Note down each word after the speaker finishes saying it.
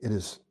It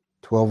is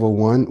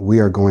 12:01. We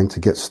are going to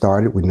get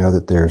started. We know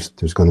that there's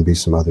going to be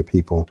some other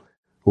people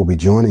who will be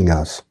joining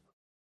us.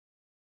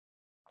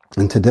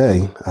 And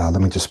today,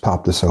 let me just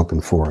pop this open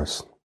for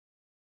us.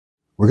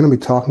 We're going to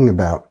be talking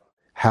about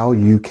how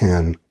you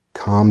can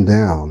calm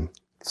down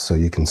so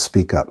you can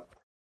speak up.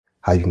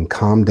 How you can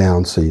calm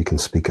down so you can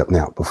speak up.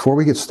 Now, before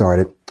we get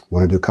started, I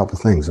want to do a couple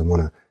of things. I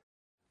want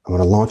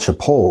to launch a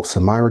poll. So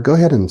Myra, go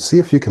ahead and see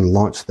if you can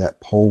launch that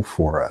poll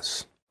for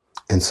us.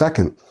 And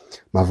second,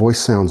 my voice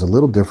sounds a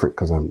little different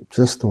because I'm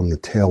just on the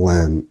tail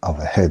end of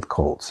a head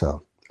cold.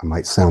 So I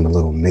might sound a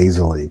little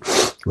nasally,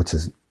 which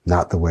is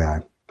not the way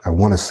I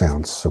want to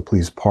sound. So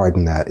please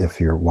pardon that if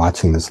you're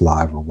watching this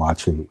live or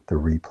watching the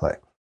replay.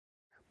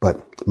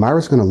 But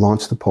Myra's going to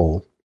launch the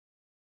poll.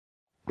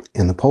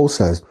 And the poll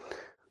says,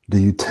 do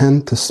you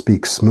tend to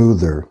speak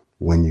smoother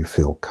when you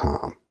feel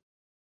calm?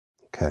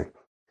 Okay.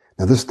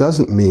 Now, this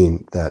doesn't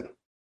mean that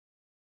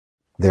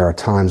there are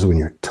times when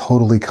you're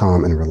totally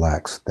calm and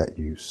relaxed that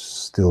you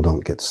still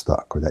don't get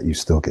stuck or that you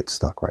still get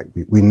stuck, right?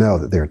 We know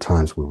that there are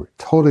times where we're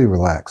totally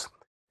relaxed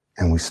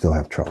and we still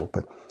have trouble.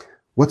 But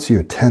what's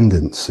your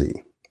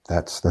tendency?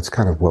 That's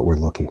kind of what we're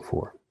looking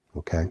for,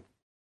 okay?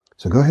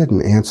 So go ahead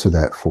and answer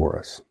that for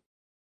us.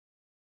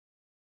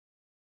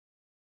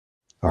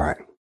 All right.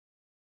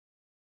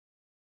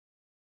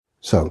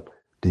 So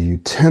do you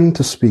tend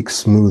to speak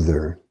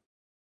smoother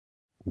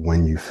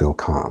when you feel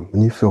calm?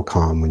 When you feel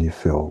calm, when you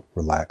feel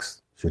relaxed?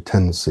 Your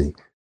tendency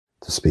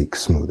to speak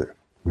smoother.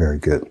 Very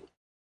good.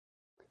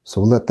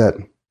 So we'll let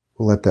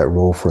that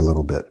roll for a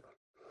little bit.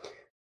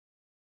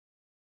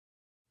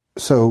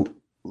 So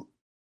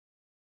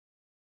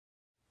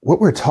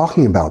what we're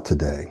talking about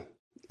today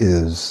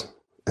is,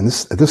 and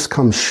this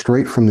comes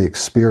straight from the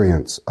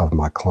experience of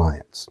my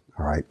clients,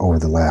 all right, over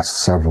the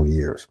last several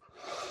years.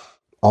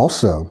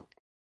 Also,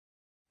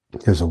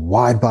 there's a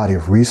wide body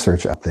of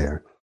research out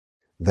there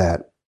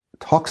that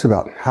talks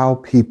about how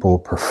people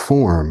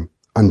perform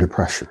under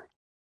pressure.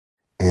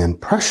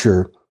 And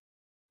pressure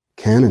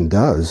can and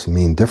does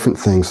mean different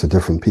things to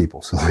different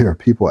people. So there are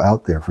people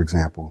out there, for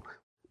example,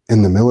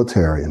 in the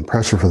military, and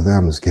pressure for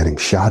them is getting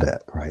shot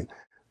at, right?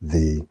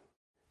 The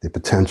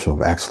potential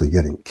of actually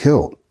getting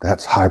killed,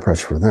 that's high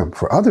pressure for them.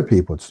 For other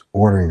people, it's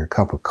ordering a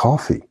cup of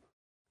coffee,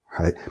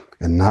 right?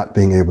 And not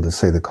being able to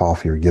say the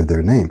coffee or give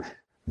their name.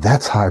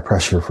 That's high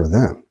pressure for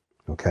them,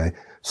 okay?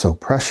 So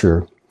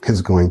pressure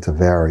is going to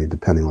vary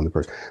depending on the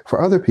person.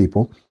 For other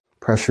people,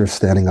 pressure is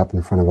standing up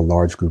in front of a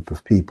large group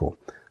of people.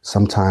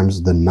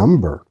 Sometimes the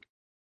number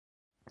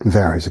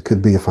varies. It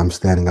could be if I'm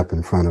standing up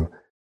in front of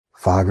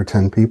 5 or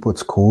 10 people,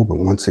 it's cool. But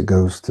once it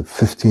goes to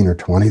 15 or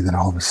 20, then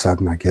all of a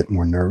sudden I get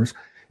more nervous.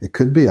 It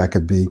could be I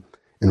could be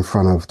in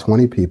front of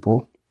 20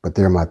 people, but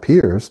they're my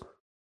peers.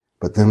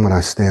 But then when I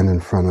stand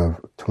in front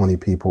of 20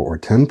 people or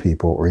 10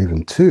 people or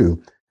even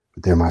 2,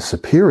 but they're my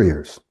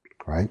superiors,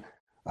 right?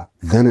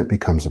 Then it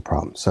becomes a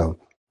problem. So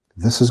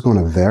this is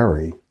going to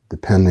vary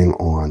depending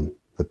on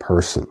the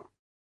person.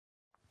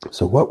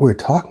 So what we're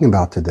talking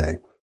about today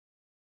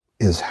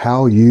is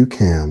how you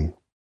can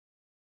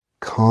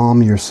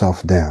calm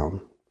yourself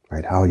down,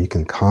 right? How you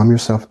can calm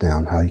yourself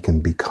down, how you can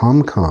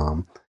become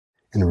calm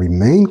and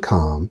remain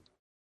calm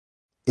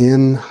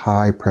in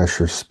high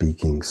pressure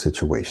speaking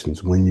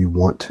situations when you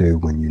want to,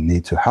 when you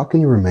need to. How can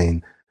you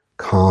remain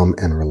calm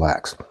and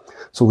relaxed?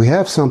 So we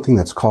have something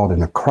that's called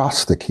an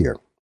acrostic here.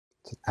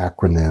 It's an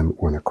acronym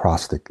or an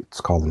acrostic.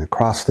 It's called an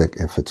acrostic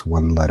if it's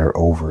one letter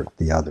over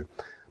the other.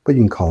 But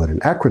you can call it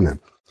an acronym.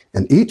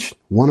 And each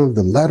one of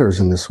the letters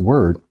in this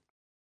word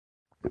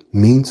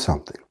means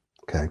something,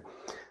 okay?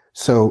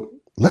 So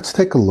let's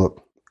take a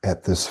look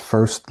at this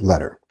first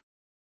letter.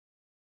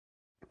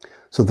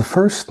 So the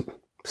first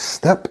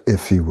step,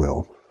 if you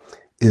will,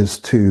 is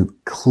to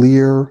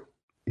clear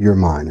your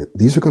mind.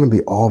 These are going to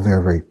be all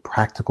very, very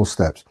practical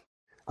steps.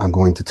 I'm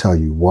going to tell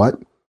you what,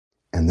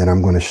 and then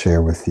I'm going to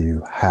share with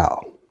you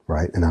how,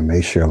 right? And I may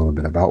share a little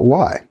bit about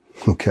why,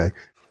 okay?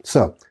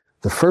 So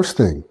the first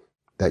thing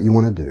that you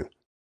want to do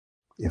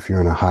if you're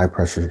in a high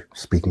pressure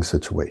speaking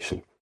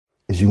situation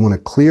is you want to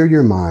clear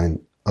your mind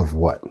of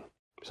what?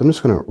 So I'm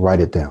just going to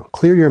write it down.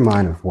 Clear your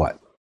mind of what?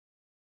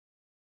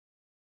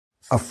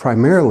 Of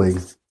primarily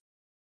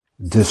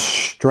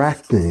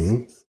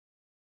distracting,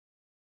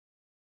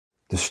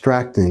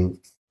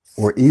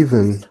 or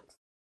even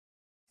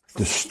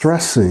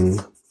distressing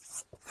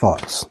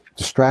thoughts.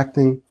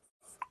 Distracting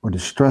or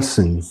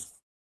distressing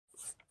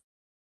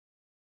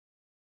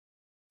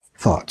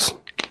thoughts.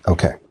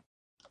 Okay.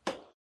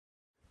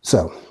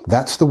 So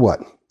that's the what.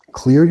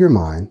 Clear your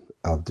mind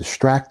of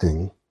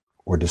distracting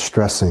or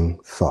distressing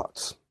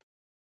thoughts.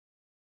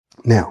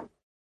 Now,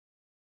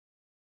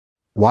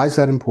 why is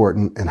that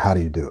important and how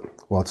do you do it?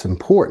 Well, it's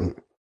important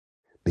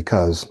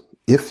because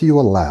if you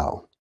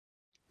allow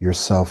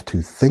yourself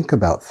to think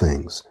about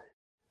things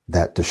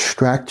that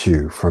distract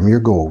you from your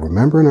goal,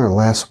 remember in our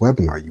last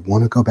webinar, you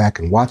want to go back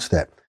and watch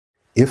that.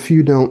 If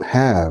you don't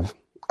have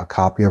a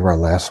copy of our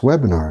last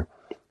webinar,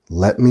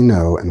 let me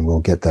know and we'll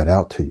get that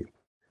out to you.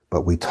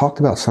 But we talked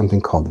about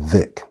something called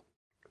VIC.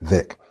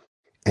 VIC.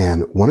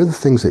 And one of the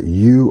things that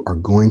you are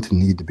going to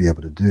need to be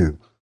able to do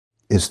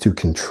is to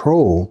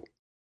control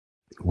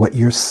what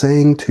you're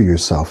saying to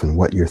yourself and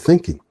what you're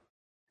thinking.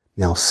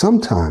 Now,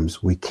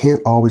 sometimes we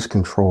can't always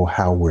control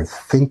how we're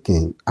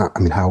thinking,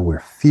 how we're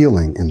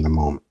feeling in the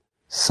moment.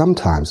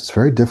 Sometimes it's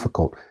very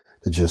difficult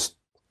to just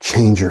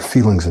change your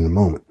feelings in the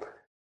moment.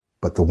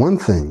 But the one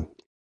thing,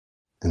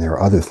 and there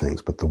are other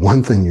things, but the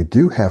one thing you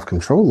do have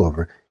control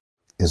over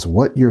is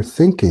what you're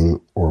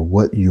thinking or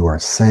what you are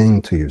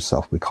saying to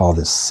yourself. We call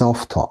this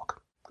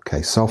self-talk.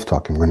 Okay,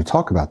 self-talk, and we're going to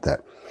talk about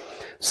that.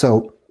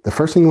 So the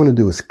first thing you want to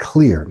do is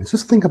clear. Let's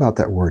just think about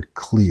that word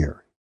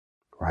clear,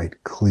 right?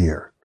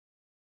 Clear.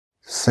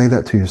 Say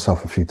that to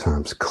yourself a few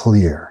times.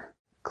 Clear,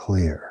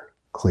 clear,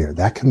 clear.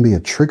 That can be a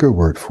trigger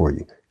word for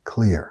you.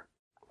 Clear,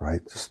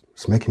 right?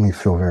 It's making me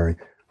feel very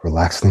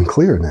relaxed and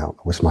clear now.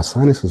 I wish my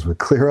sinuses would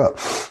clear up.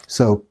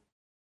 So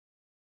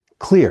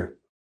clear.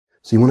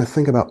 So you want to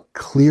think about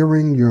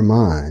clearing your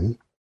mind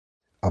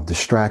of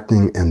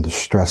distracting and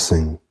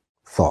distressing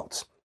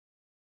thoughts.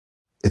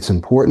 It's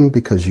important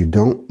because you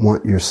don't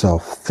want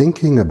yourself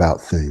thinking about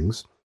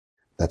things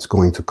that's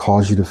going to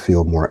cause you to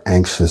feel more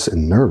anxious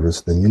and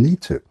nervous than you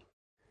need to.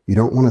 You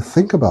don't want to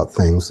think about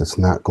things that's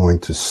not going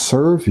to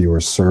serve you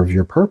or serve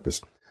your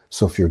purpose.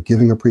 So if you're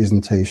giving a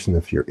presentation,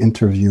 if you're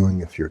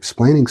interviewing, if you're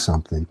explaining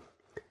something,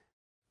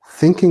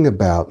 thinking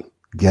about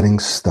getting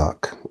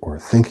stuck or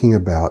thinking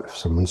about if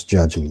someone's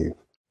judging you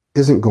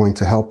isn't going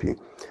to help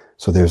you.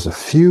 So there's a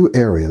few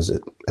areas,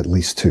 at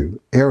least two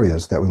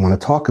areas, that we want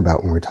to talk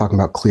about when we're talking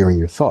about clearing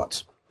your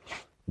thoughts.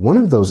 One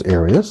of those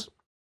areas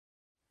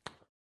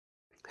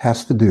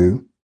has to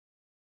do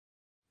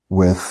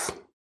with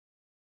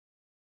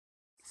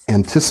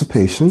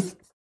anticipation,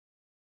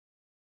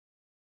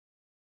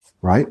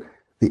 right?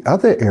 The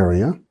other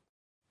area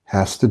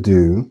has to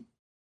do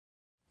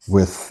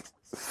with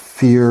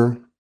fear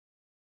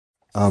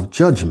of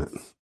judgment.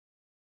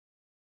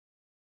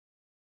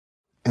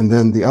 And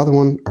then the other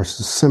one are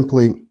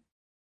simply,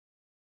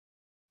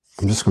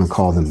 I'm just going to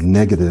call them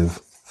negative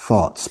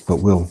thoughts,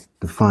 but we'll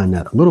define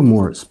that a little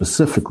more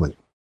specifically.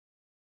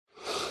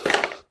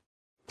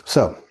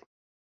 So,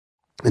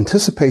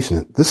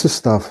 anticipation, this is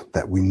stuff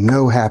that we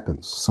know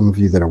happens. Some of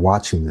you that are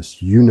watching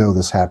this, you know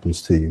this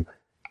happens to you.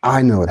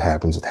 I know it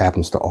happens. It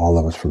happens to all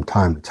of us from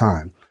time to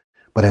time.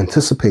 But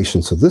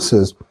anticipation, so this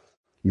is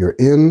you're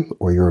in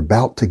or you're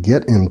about to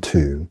get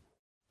into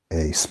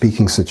a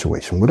speaking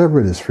situation, whatever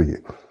it is for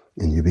you,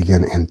 and you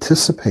begin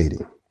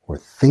anticipating or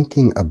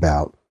thinking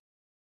about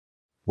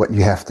what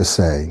you have to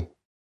say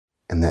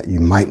and that you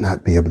might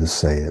not be able to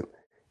say it.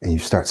 And you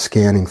start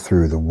scanning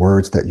through the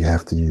words that you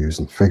have to use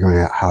and figuring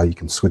out how you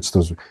can switch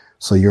those.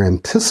 So you're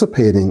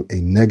anticipating a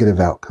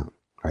negative outcome,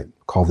 right?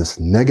 Call this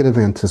negative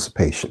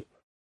anticipation.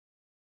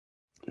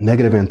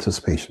 Negative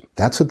anticipation.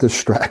 That's a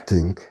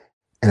distracting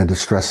and a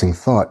distressing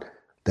thought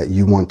that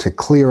you want to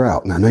clear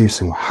out. And I know you're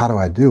saying, well, how do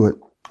I do it?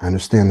 I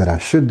understand that I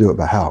should do it,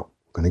 but how?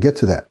 I'm going to get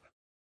to that.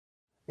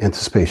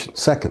 Anticipation.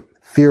 Second,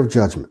 fear of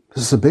judgment.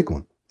 This is a big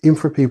one, even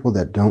for people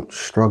that don't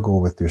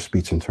struggle with their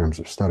speech in terms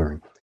of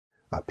stuttering.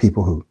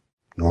 People who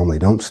normally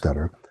don't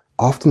stutter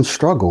often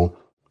struggle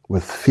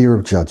with fear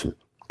of judgment.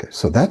 Okay,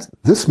 so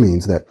this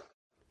means that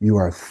you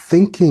are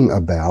thinking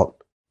about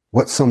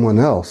what someone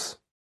else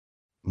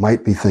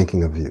might be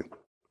thinking of you,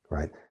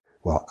 right?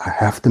 Well, I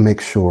have to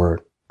make sure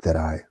that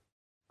I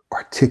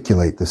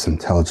articulate this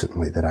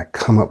intelligently, that I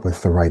come up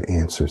with the right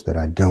answers, that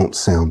I don't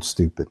sound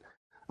stupid.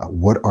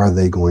 What are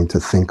they going to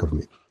think of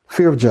me?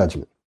 Fear of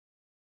judgment,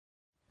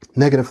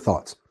 negative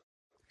thoughts,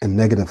 and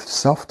negative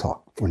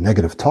self-talk, or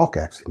negative talk,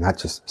 actually, not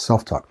just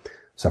self-talk.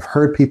 So I've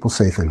heard people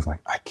say things like,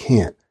 I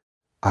can't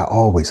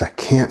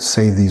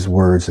say these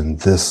words in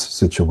this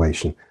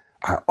situation.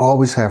 I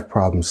always have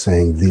problems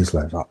saying these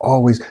letters.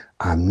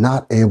 I'm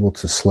not able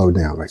to slow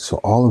down, right? So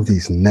all of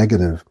these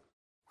negative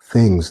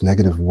things,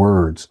 negative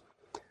words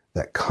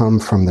that come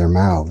from their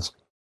mouths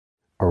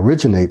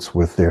originates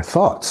with their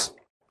thoughts.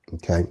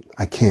 Okay.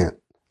 I can't,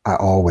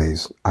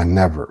 I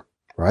never,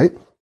 right?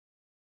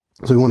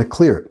 So we want to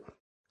clear it.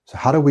 So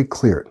how do we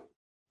clear it?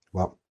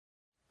 Well,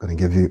 I'm going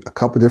to give you a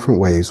couple different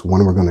ways.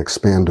 One we're going to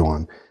expand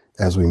on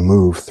as we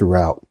move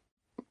throughout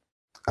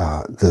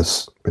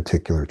this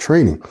particular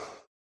training.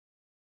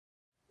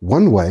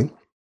 One way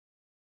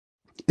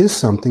is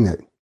something that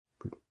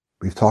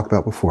we've talked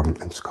about before, and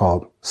it's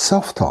called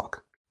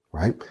self-talk,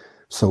 right?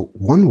 So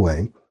one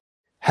way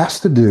has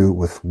to do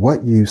with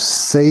what you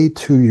say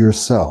to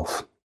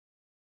yourself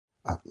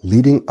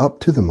leading up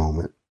to the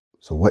moment.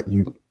 So what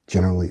you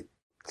generally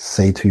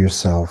say to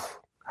yourself,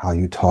 how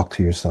you talk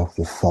to yourself,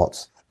 the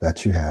thoughts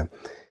that you have,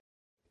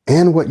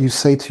 and what you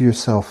say to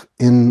yourself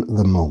in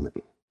the moment.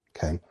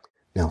 Okay.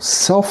 Now,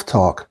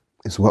 self-talk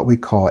is what we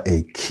call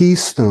a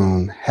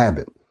keystone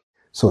habit.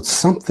 So it's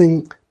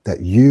something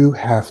that you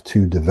have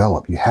to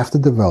develop. You have to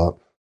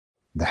develop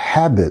the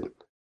habit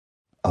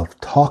of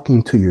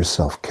talking to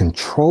yourself,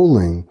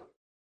 controlling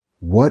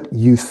what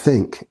you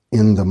think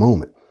in the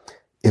moment.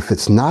 If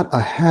it's not a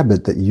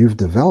habit that you've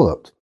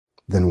developed,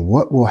 then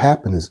what will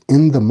happen is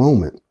in the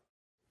moment,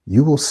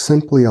 you will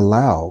simply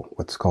allow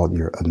what's called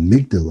your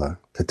amygdala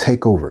to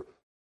take over.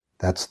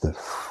 That's the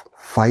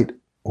fight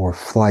or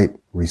flight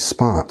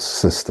response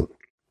system.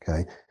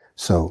 Okay.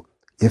 So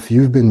if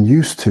you've been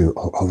used to,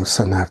 oh, all of a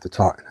sudden I have to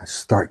talk and I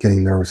start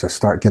getting nervous, I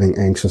start getting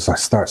anxious, I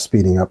start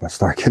speeding up, I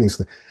start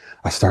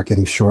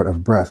getting short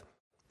of breath,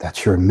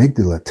 that's your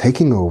amygdala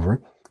taking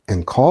over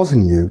and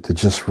causing you to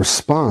just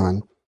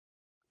respond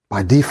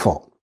by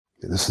default.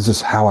 This is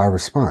just how I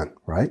respond,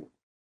 right?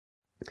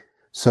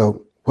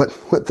 So what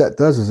that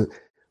does is it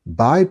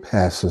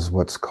bypasses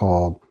what's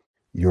called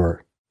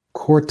your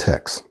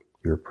cortex,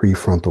 your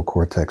prefrontal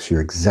cortex,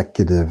 your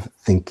executive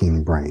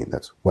thinking brain.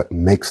 That's what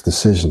makes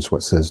decisions,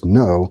 what says,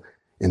 no,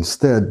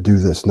 instead do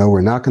this. No,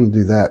 we're not going to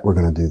do that. We're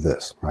going to do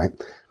this, right?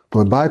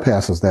 But it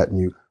bypasses that and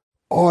you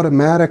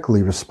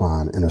automatically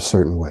respond in a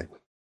certain way.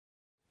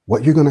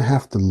 What you're going to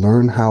have to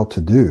learn how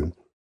to do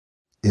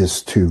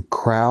is to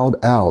crowd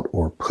out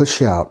or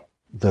push out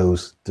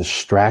those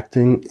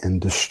distracting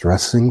and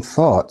distressing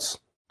thoughts,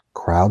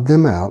 crowd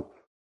them out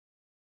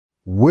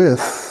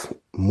with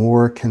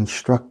more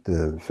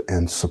constructive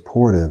and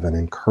supportive and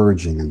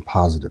encouraging and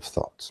positive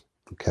thoughts.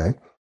 Okay?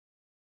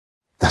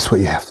 That's what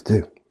you have to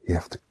do. You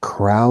have to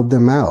crowd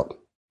them out,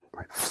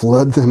 right?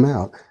 Flood them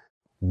out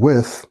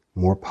with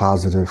more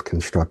positive,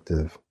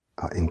 constructive,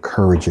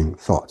 encouraging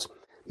thoughts.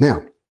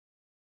 Now,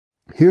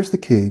 here's the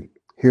key.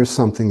 Here's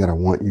something that I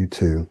want you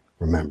to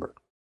remember.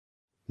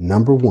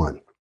 Number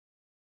one,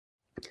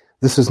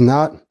 this is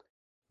not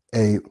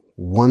a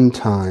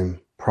one-time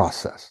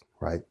process,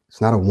 right? It's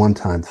not a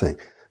one-time thing.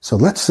 So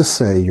let's just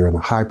say you're in a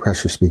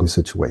high-pressure speaking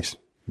situation.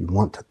 You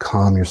want to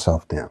calm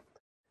yourself down.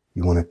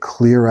 You want to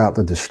clear out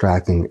the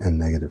distracting and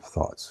negative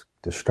thoughts,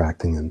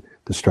 distracting and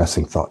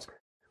distressing thoughts.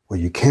 Well,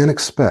 you can't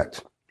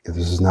expect, if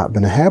this has not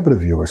been a habit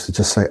of yours, to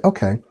just say,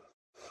 okay,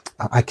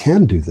 I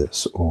can do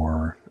this,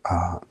 or,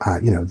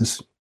 I'm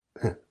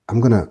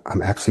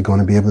actually going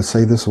to be able to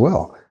say this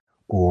well,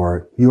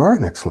 or you are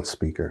an excellent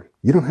speaker.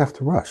 You don't have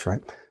to rush,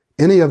 right?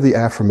 Any of the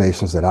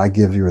affirmations that I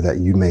give you or that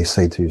you may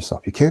say to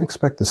yourself, you can't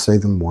expect to say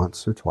them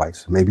once or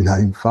twice, maybe not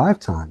even 5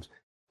 times.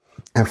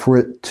 And for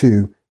it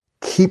to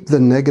keep the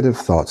negative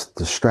thoughts,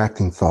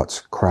 distracting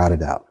thoughts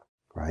crowded out,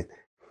 right?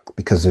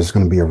 Because there's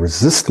going to be a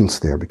resistance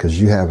there because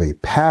you have a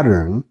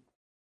pattern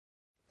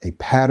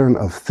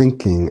of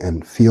thinking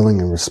and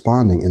feeling and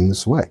responding in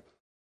this way.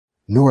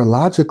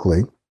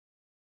 Neurologically,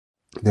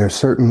 there are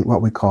certain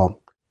what we call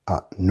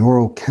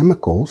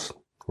neurochemicals,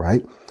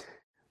 right,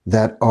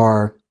 that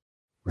are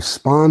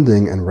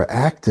responding and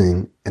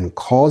reacting and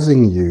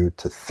causing you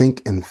to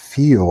think and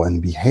feel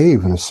and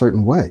behave in a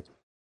certain way.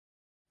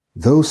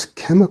 Those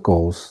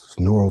chemicals,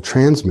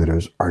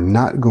 neurotransmitters, are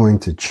not going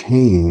to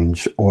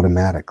change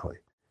automatically.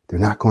 They're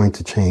not going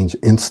to change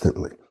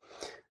instantly.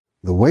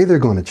 The way they're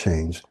going to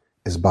change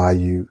is by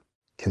you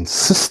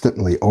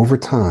consistently over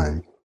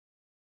time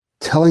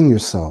telling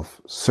yourself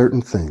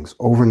certain things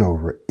over and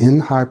over in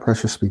high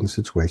pressure speaking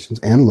situations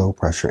and low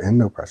pressure and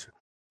no pressure,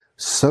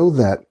 so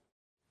that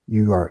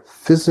you are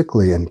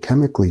physically and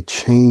chemically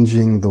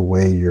changing the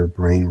way your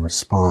brain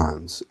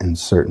responds in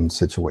certain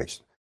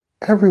situations.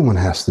 Everyone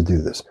has to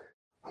do this,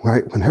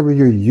 right? Whenever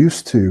you're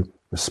used to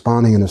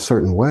responding in a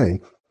certain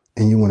way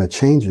and you want to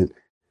change it,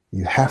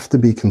 you have to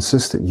be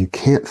consistent. You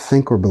can't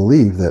think or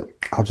believe that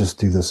I'll just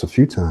do this a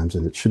few times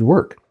and it should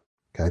work.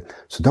 Okay.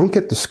 So don't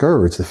get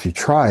discouraged if you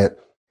try it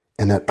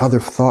and that other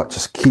thought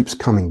just keeps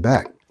coming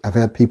back. I've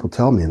had people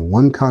tell me in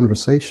one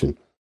conversation,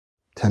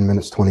 10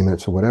 minutes, 20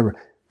 minutes or whatever,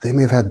 they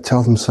may have had to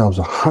tell themselves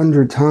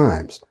 100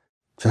 times,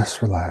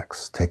 just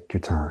relax, take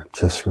your time,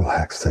 just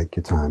relax, take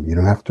your time. You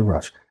don't have to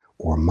rush,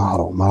 or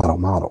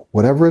model,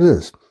 whatever it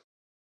is.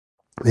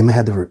 They may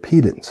have to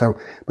repeat it. So,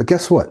 but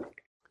guess what?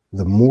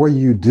 The more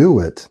you do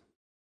it,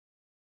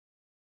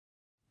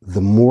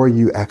 the more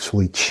you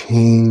actually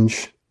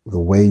change the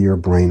way your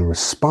brain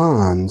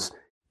responds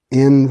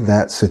in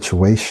that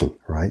situation,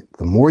 right?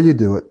 The more you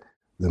do it,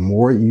 the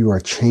more you are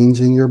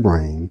changing your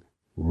brain,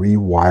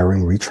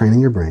 rewiring,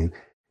 retraining your brain,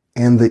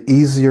 and the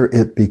easier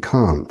it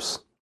becomes,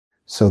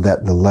 so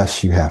that the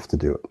less you have to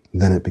do it.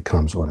 Then it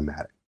becomes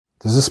automatic.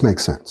 Does this make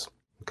sense?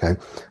 Okay.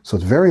 So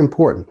it's very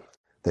important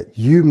that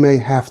you may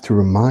have to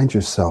remind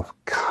yourself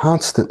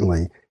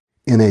constantly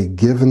in a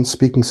given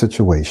speaking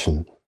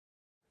situation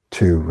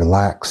to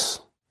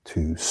relax,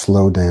 to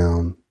slow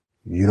down.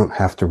 You don't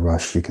have to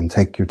rush. You can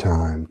take your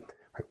time.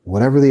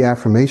 Whatever the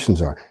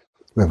affirmations are.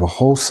 We have a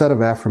whole set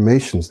of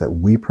affirmations that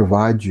we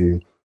provide you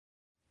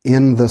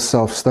in the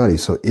self-study.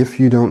 So if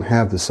you don't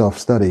have the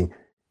self-study,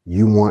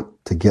 you want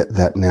to get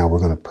that now. We're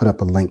going to put up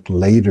a link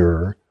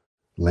later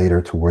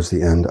towards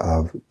the end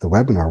of the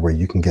webinar where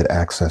you can get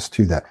access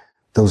to that.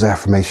 Those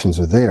affirmations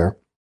are there,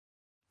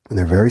 and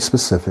they're very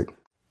specific,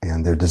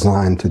 and they're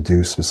designed to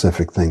do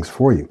specific things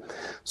for you.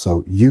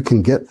 So you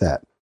can get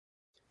that.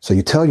 So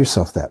you tell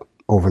yourself that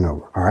over and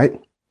over, all right?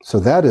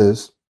 So that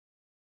is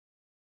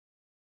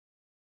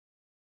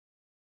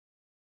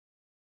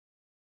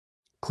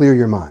clear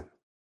your mind.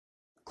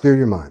 Clear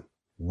your mind.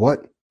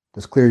 What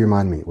does clear your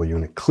mind mean? Well, you're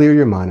going to clear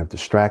your mind of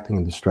distracting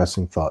and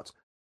distressing thoughts,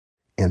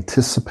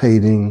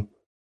 anticipating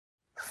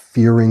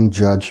fearing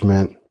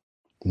judgment,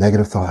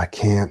 negative thought, I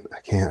can't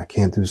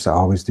do this. I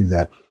always do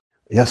that.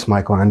 Yes,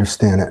 Michael, I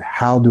understand it.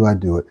 How do I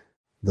do it?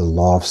 The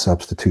law of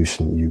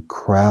substitution. You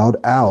crowd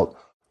out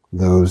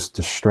those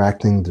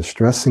distracting,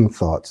 distressing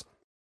thoughts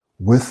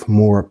with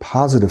more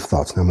positive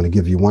thoughts. Now, I'm going to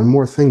give you one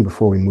more thing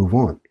before we move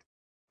on.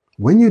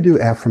 When you do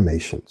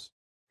affirmations,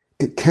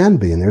 it can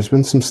be, and there's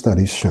been some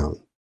studies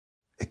shown,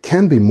 it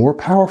can be more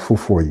powerful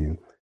for you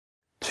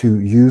to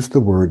use the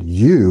word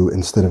you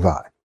instead of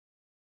I.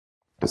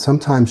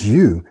 Sometimes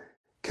you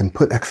can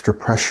put extra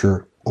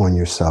pressure on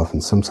yourself,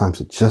 and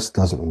sometimes it just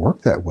doesn't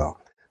work that well.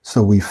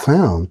 So we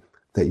found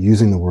that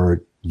using the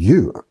word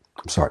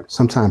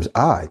sometimes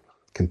I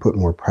can put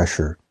more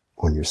pressure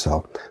on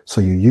yourself.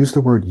 So you use the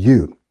word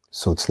you.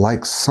 So it's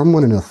like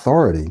someone in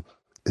authority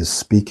is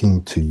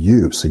speaking to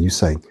you. So you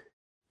say,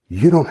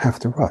 you don't have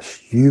to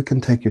rush. You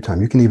can take your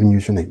time. You can even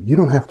use your name. You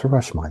don't have to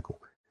rush, Michael.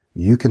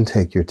 You can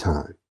take your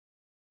time.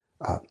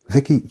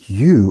 Vicki,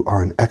 you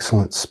are an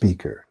excellent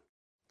speaker.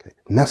 Okay.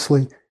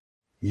 Nestle,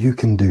 you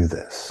can do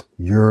this.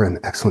 You're an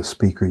excellent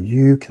speaker.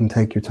 You can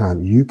take your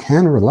time. You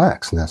can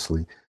relax,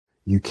 Nestle.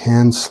 You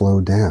can slow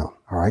down.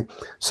 All right.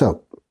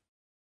 So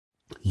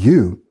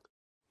you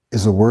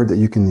is a word that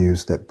you can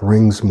use that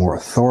brings more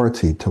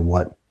authority to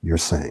what you're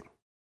saying.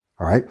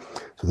 All right.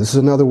 So this is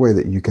another way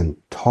that you can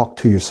talk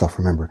to yourself.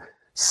 Remember,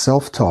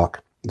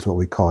 self-talk is what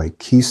we call a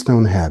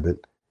keystone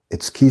habit.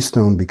 It's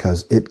keystone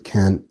because it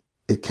can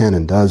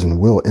and does and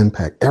will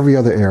impact every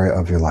other area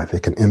of your life.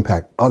 It can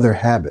impact other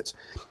habits.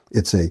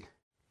 It's a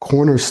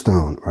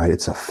cornerstone, right?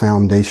 It's a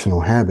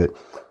foundational habit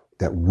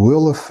that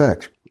will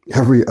affect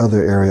every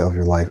other area of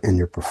your life and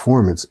your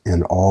performance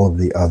in all of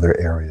the other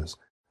areas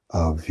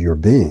of your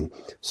being.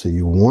 So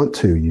you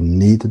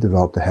need to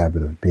develop the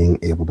habit of being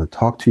able to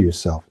talk to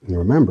yourself. And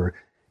remember,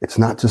 it's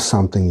not just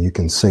something you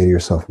can say to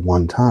yourself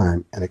one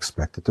time and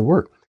expect it to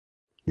work.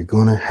 You're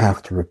going to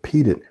have to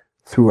repeat it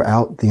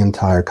throughout the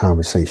entire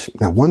conversation.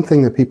 Now, one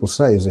thing that people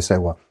say is they say,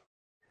 well,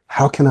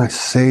 how can I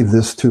say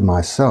this to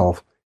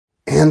myself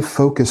and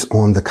focus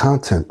on the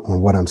content,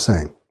 on what I'm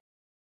saying?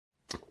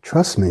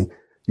 Trust me,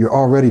 you're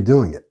already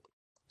doing it.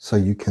 So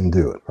you can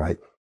do it, right?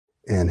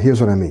 And here's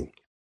what I mean.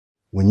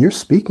 When you're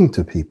speaking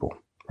to people,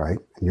 right,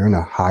 and you're in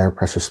a higher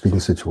pressure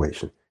speaking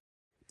situation,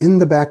 in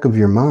the back of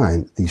your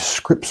mind, these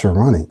scripts are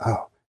running.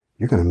 Oh,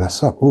 you're going to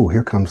mess up. Oh,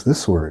 here comes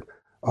this word.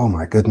 Oh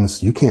my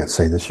goodness, you can't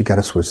say this. You got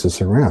to switch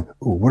this around.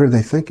 Oh, what are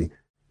they thinking?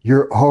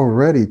 You're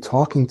already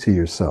talking to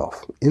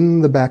yourself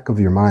in the back of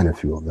your mind,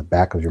 if you will, the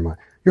back of your mind.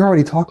 You're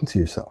already talking to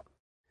yourself.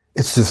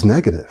 It's just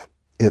negative.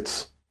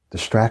 It's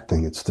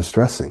distracting. It's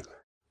distressing.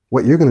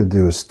 What you're going to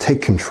do is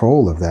take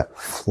control of that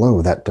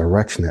flow, that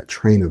direction, that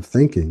train of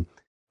thinking,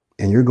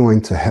 and you're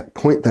going to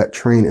point that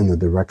train in the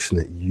direction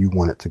that you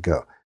want it to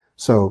go.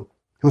 So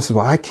you say,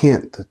 well, I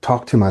can't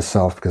talk to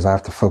myself because I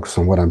have to focus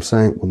on what I'm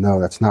saying. Well, no,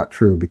 that's not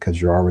true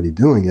because you're already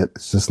doing it.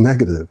 It's just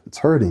negative. It's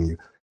hurting you.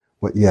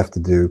 What you have to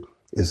do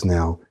is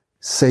now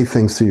say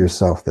things to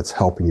yourself that's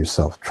helping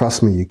yourself.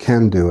 Trust me, you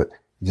can do it.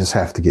 You just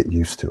have to get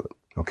used to it.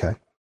 Okay?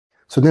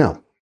 So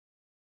now,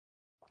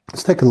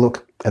 let's take a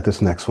look at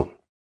this next one.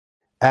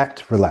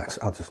 Act, relax.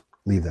 I'll just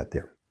leave that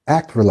there.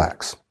 Act,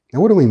 relax. Now,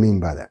 what do we mean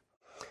by that?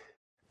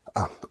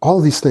 All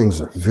of these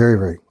things are very,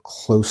 very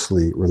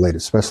closely related,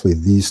 especially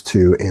these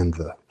two and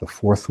the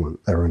fourth one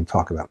that we're going to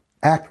talk about.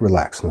 Act,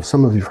 relax. Now,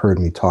 some of you have heard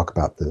me talk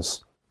about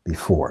this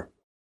before.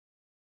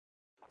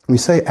 When we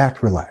say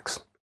act, relax,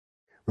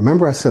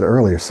 remember I said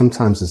earlier,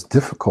 sometimes it's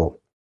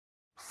difficult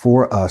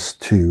for us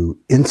to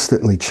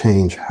instantly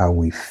change how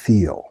we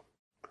feel,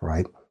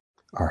 right?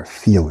 Our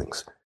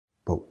feelings.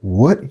 But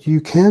what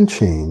you can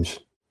change,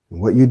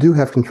 what you do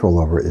have control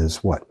over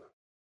is what?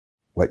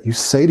 What you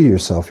say to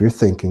yourself, you're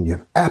thinking, you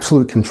have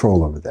absolute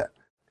control over that.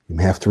 You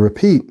may have to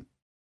repeat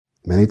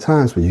many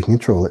times, but you can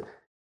control it.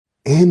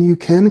 And you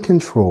can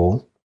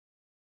control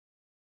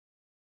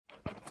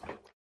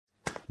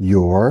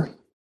your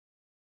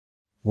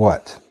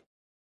what?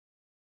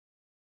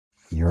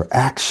 Your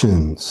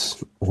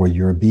actions or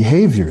your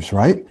behaviors,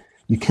 right?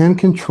 You can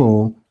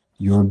control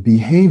your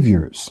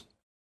behaviors.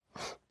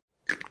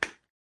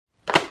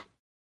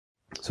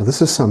 So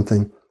this is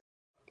something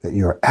that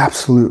you're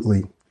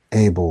absolutely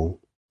able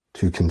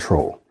to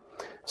control.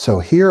 So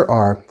here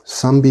are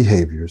some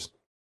behaviors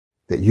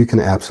that you can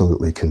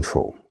absolutely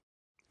control.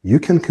 You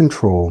can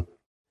control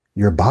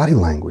your body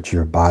language,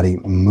 your body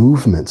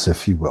movements,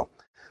 if you will.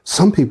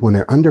 Some people, when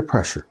they're under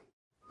pressure,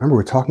 remember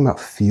we're talking about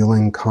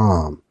feeling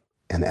calm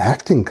and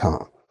acting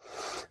calm.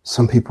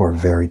 Some people are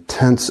very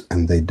tense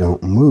and they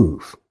don't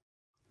move.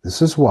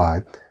 This is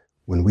why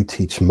when we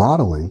teach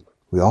modeling,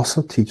 we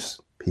also teach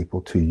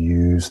people to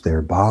use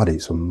their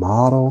bodies, so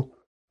model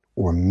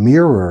or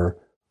mirror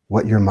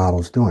what your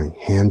model's doing.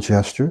 Hand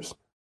gestures,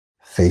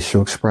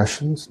 facial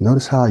expressions.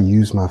 Notice how I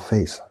use my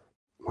face.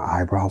 My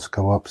eyebrows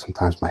go up.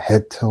 Sometimes my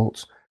head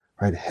tilts,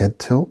 right? Head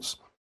tilts.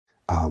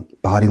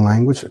 Body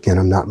language. Again,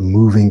 I'm not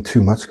moving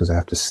too much because I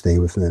have to stay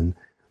within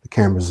the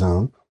camera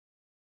zone.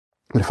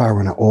 But if I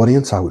were in an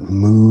audience, I would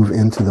move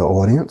into the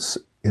audience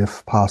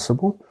if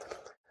possible.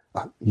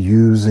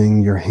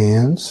 Using your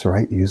hands,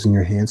 right? Using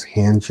your hands,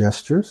 hand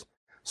gestures.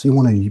 So you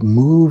want to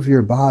move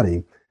your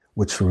body,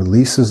 which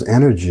releases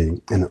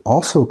energy and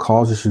also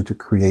causes you to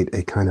create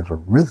a kind of a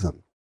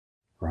rhythm,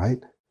 right?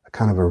 A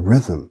kind of a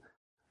rhythm,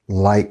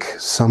 like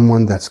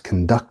someone that's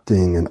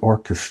conducting an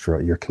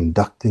orchestra. You're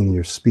conducting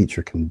your speech.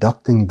 You're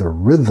conducting the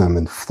rhythm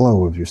and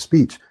flow of your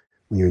speech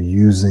when you're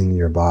using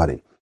your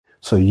body.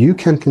 So you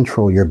can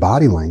control your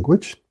body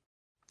language,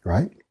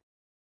 right?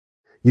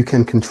 You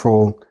can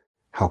control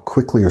how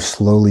quickly or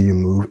slowly you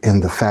move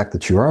and the fact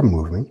that you are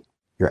moving,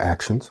 your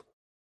actions.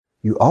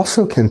 You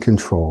also can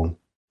control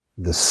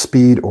the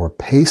speed or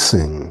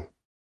pacing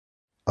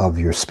of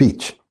your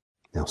speech.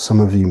 Now, some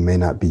of you may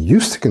not be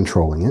used to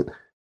controlling it,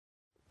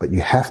 but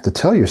you have to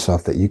tell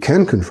yourself that you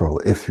can control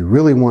it. If you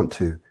really want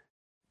to,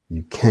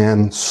 you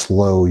can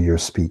slow your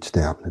speech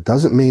down. It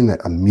doesn't mean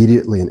that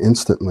immediately and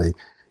instantly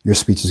your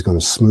speech is going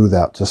to smooth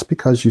out just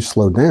because you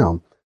slow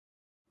down.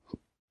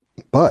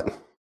 But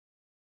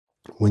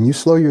when you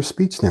slow your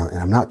speech down, and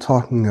I'm not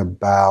talking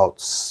about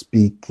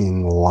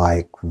speaking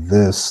like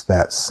this,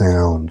 that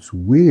sounds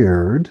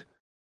weird.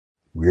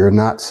 We're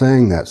not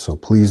saying that. So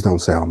please don't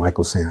say, oh,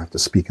 Michael's saying I have to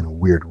speak in a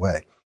weird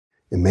way.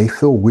 It may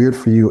feel weird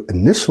for you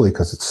initially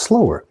because it's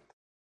slower.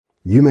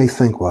 You may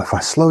think, well, if I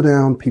slow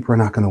down, people are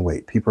not going to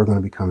wait. People are going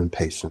to become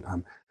impatient.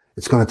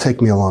 It's going to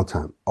take me a long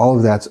time. All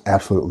of that's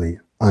absolutely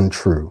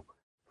untrue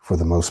for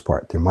the most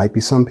part. There might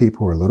be some people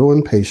who are a little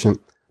impatient,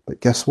 but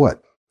guess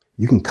what?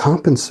 You can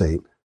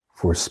compensate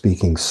for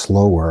speaking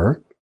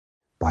slower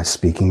by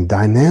speaking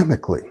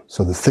dynamically.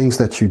 So the things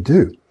that you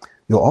do,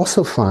 you'll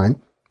also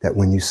find that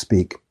when you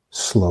speak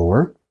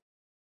slower,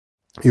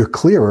 you're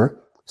clearer,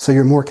 so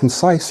you're more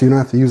concise, so you don't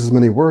have to use as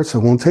many words, so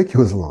it won't take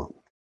you as long.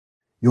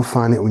 You'll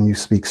find that when you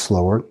speak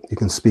slower, you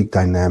can speak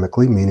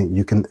dynamically, meaning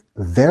you can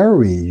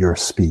vary your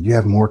speed. You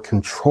have more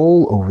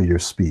control over your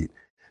speed.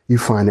 You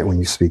find that when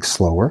you speak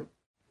slower,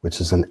 which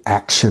is an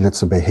action,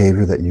 it's a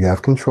behavior that you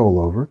have control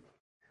over.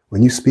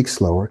 When you speak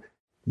slower,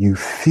 you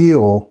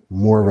feel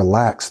more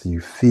relaxed,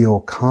 you feel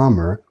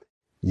calmer,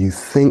 you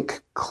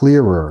think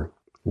clearer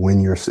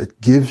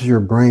it gives your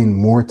brain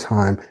more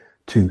time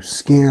to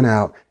scan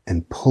out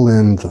and pull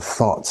in the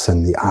thoughts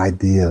and the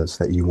ideas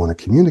that you want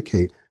to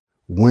communicate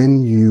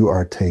when you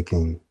are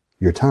taking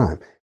your time.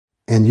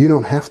 And you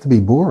don't have to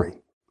be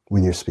boring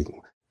when you're speaking.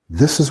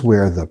 This is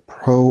where the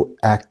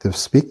proactive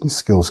speaking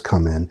skills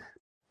come in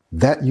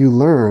that you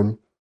learn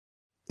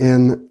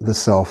in the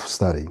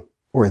self-study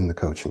or in the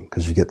coaching,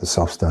 because you get the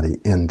self-study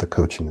in the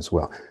coaching as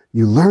well.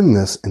 You learn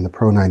this in the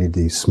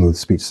Pro90D Smooth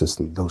Speech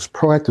System, those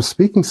proactive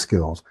speaking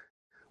skills,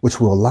 which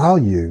will allow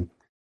you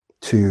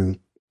to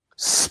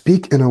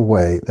speak in a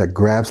way that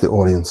grabs the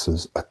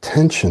audience's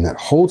attention, that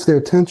holds their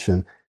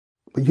attention,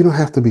 but you don't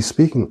have to be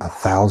speaking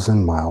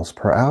 1,000 miles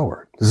per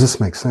hour. Does this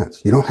make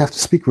sense? You don't have to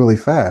speak really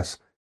fast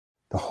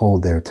to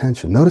hold their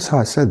attention. Notice how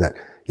I said that.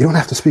 You don't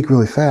have to speak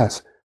really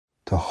fast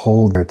to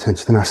hold their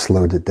attention. Then I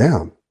slowed it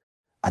down.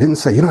 I didn't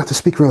say you don't have to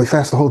speak really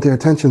fast to hold their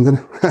attention.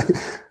 Then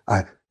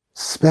I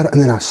sped up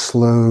and then I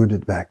slowed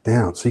it back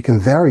down. So you can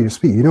vary your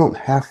speed. You don't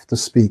have to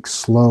speak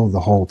slow the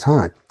whole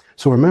time.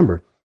 So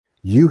remember,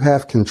 you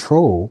have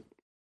control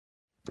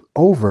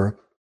over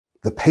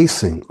the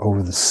pacing,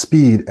 over the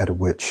speed at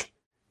which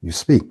you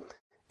speak.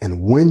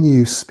 And when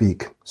you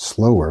speak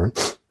slower,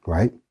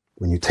 right,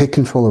 when you take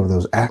control over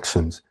those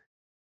actions,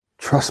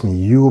 trust me,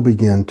 you will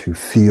begin to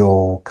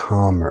feel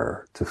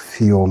calmer, to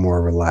feel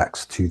more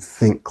relaxed, to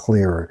think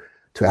clearer,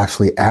 to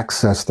actually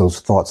access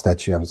those thoughts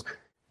that you have.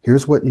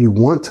 Here's what you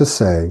want to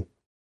say,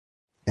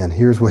 and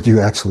here's what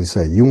you actually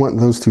say. You want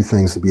those two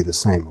things to be the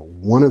same.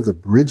 One of the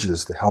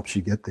bridges that helps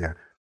you get there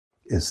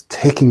is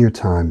taking your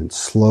time and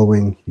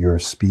slowing your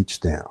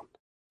speech down.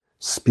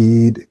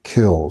 Speed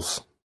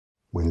kills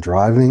when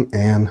driving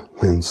and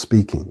when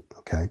speaking,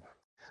 okay?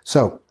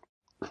 So,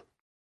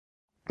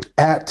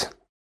 act,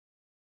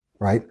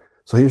 right?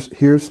 So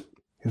here's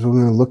what we're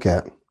going to look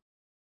at.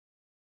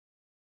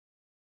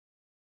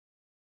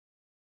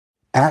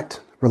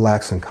 Act,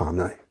 relax, and calm.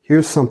 Now,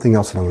 here's something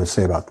else that I'm going to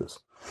say about this.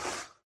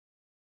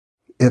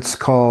 It's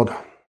called,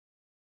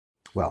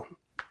 well,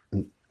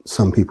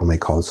 some people may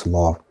call this the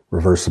law of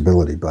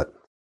reversibility, but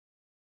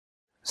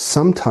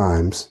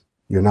sometimes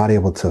you're not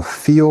able to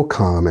feel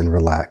calm and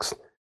relaxed,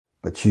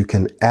 but you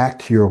can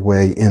act your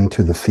way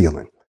into the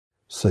feeling.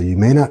 So you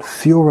may not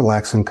feel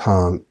relaxed and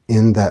calm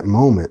in that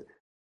moment,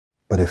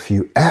 but if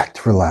you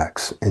act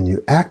relaxed and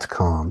you act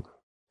calm,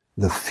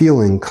 the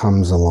feeling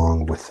comes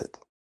along with it,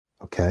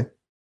 okay?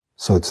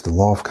 So it's the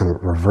law of kind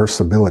of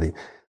reversibility.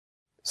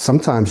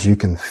 Sometimes you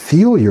can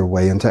feel your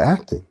way into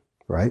acting,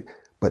 right?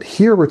 But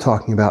here we're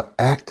talking about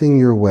acting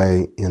your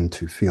way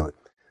into feeling.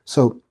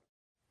 So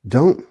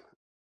don't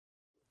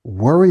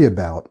worry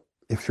about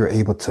if you're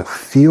able to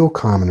feel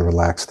calm and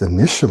relaxed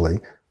initially.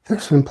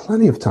 There's been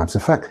plenty of times.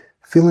 In fact,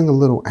 feeling a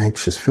little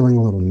anxious, feeling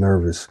a little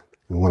nervous,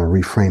 we want to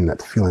reframe that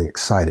to feeling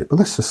excited. But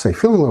let's just say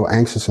feeling a little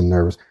anxious and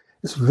nervous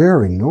is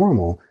very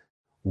normal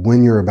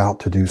when you're about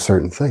to do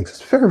certain things.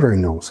 It's very, very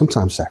normal.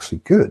 Sometimes it's actually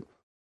good.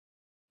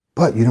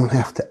 But you don't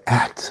have to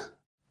act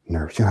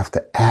nervous. You don't have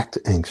to act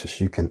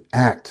anxious. You can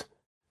act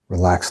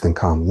relaxed and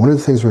calm. One of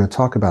the things we're going to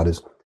talk about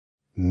is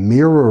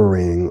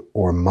mirroring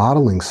or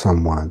modeling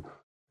someone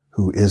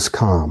who is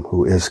calm,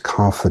 who is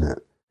confident,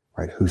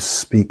 right? Who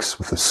speaks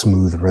with a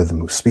smooth rhythm,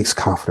 who speaks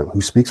confident,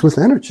 who speaks with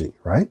energy,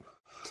 right?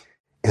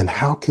 And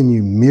how can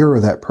you mirror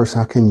that person?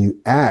 How can you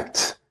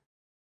act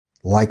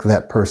like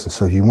that person?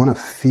 So if you want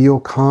to feel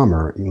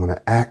calmer, you want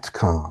to act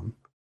calm,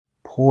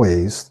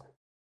 poised,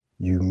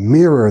 you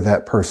mirror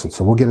that person.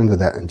 So we'll get into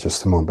that in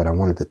just a moment, but I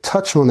wanted to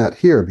touch on that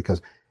here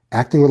because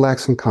acting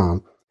relaxed and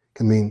calm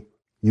can mean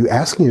you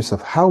asking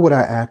yourself, how would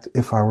I act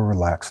if I were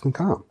relaxed and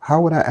calm? How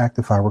would I act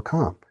if I were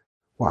calm?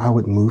 Well, I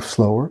would move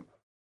slower.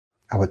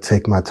 I would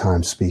take my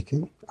time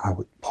speaking. I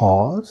would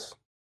pause.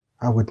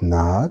 I would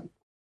nod.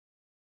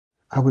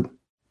 I would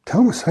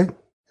tell myself, hey, you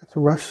have to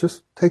rush,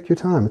 just take your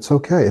time. It's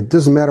okay. It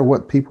doesn't matter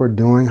what people are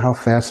doing, how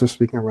fast they're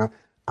speaking around.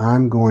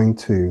 I'm going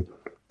to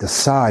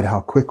decide how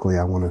quickly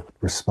I want to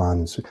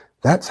respond.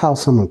 That's how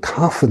someone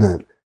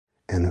confident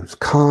and who's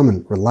calm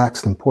and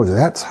relaxed and poised,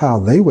 that's how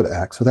they would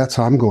act. So that's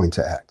how I'm going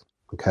to act.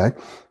 Okay.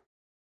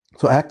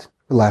 So act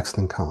relaxed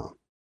and calm.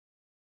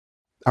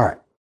 All right.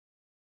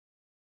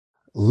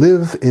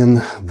 Live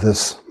in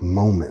this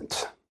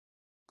moment.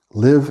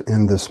 Live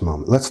in this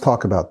moment. Let's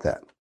talk about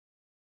that.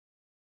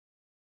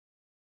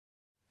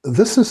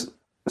 This is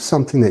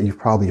something that you've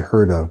probably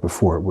heard of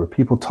before, where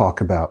people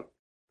talk about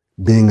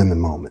being in the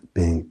moment,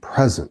 being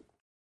present.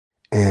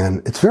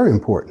 And it's very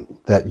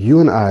important that you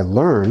and I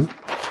learn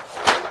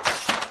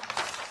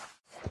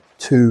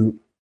to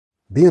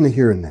be in the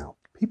here and now.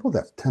 People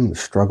that tend to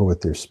struggle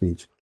with their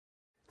speech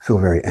feel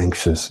very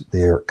anxious.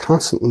 They're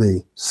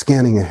constantly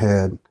scanning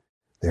ahead.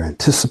 They're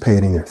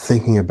anticipating. They're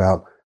thinking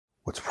about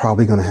what's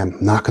probably going to happen.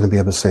 I'm not going to be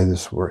able to say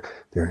this word.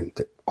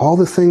 All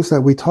the things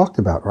that we talked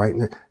about, right?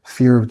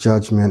 Fear of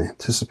judgment,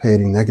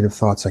 anticipating negative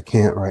thoughts. I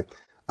can't, right?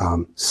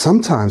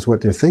 Sometimes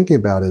what they're thinking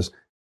about is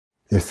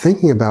they're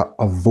thinking about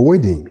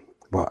avoiding.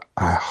 Well,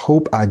 I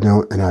hope I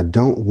don't, and I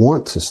don't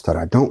want to stutter.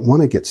 I don't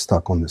want to get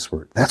stuck on this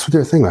word. That's what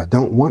they're thinking about. I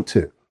don't want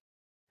to.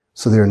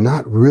 So they're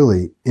not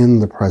really in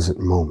the present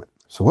moment.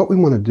 So what we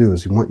want to do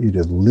is we want you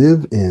to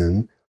live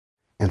in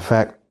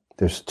fact,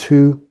 there's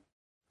two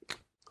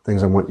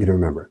things I want you to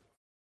remember.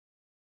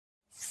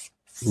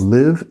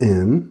 Live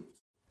in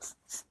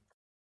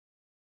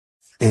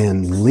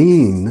and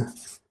lean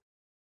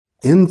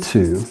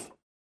into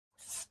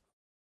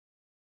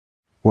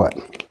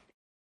what?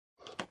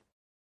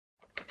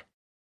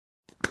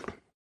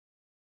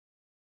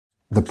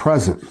 The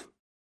present.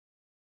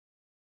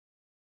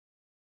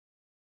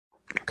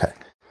 Okay,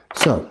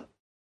 so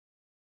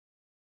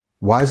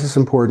why is this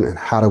important and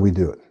how do we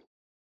do it?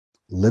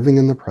 Living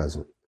in the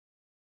present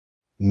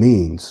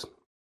means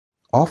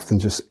often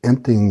just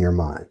emptying your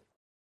mind.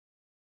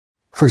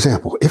 For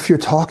example, if you're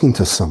talking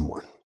to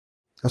someone,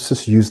 let's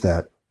just use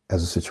that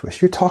as a situation.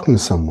 You're talking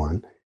to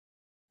someone,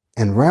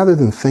 and rather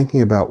than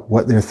thinking about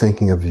what they're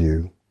thinking of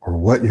you or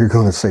what you're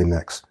going to say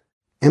next,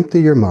 empty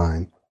your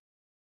mind,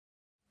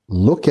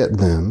 look at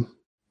them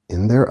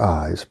in their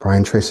eyes.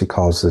 Brian Tracy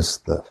calls this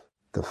the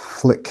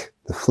flick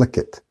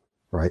it,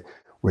 right?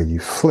 Where you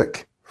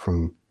flick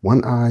from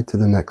one eye to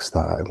the next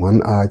eye,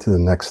 one eye to the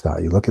next eye.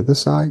 You look at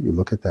this eye, you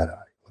look at that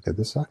eye, look at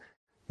this eye,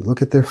 you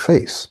look at their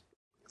face,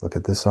 look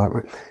at this eye,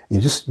 right? You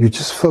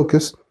just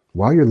focus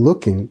while you're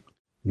looking,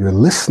 you're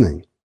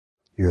listening.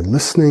 You're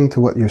listening to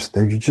what you're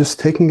just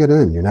taking it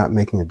in. You're not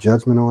making a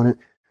judgment on it.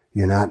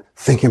 You're not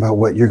thinking about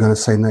what you're going to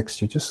say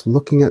next. You're just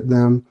looking at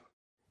them.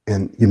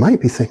 And you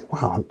might be thinking,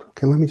 wow,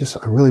 okay,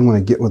 I really want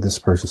to get what this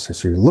person says.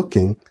 So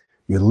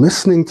you're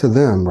listening to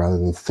them rather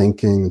than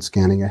thinking and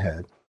scanning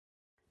ahead.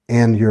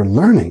 And you're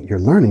learning,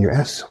 you're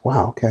asking,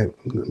 wow, okay, I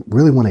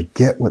really want to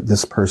get what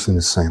this person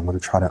is saying. I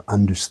want to try to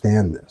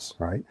understand this,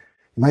 right?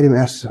 You might even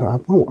ask, I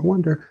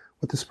wonder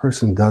what this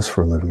person does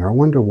for a living, or I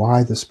wonder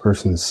why this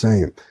person is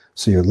saying it.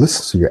 So you're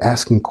listening, so you're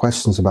asking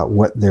questions about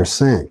what they're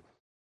saying.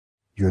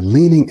 You're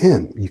leaning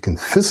in. You can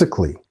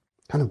physically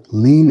kind of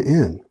lean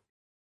in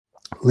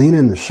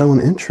to show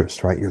an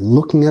interest, right? You're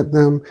looking at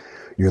them,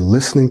 you're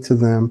listening to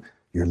them,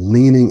 you're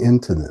leaning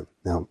into them.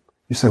 Now,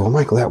 you say, well,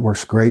 Michael, that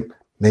works great.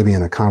 Maybe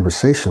in a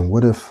conversation,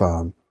 what if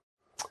I'm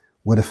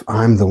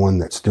the one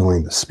that's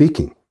doing the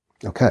speaking?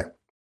 Okay.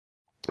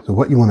 So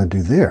what you want to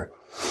do there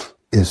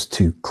is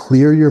to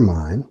clear your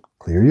mind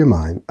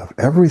of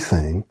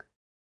everything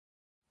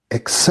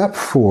except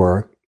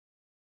for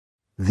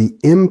the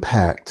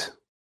impact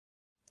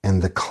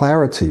and the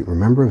clarity.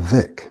 Remember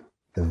Vic,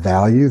 the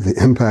value, the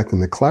impact,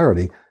 and the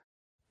clarity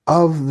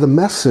of the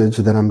message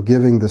that I'm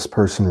giving this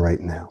person right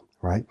now,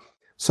 right?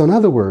 So in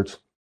other words,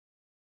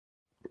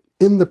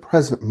 in the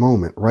present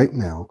moment, right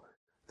now,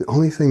 the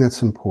only thing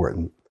that's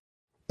important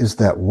is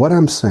that what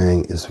I'm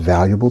saying is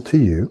valuable to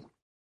you,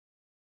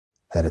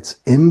 that it's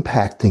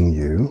impacting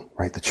you,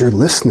 right? That you're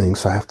listening,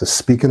 so I have to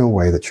speak in a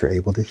way that you're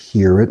able to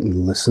hear it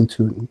and listen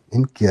to it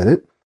and get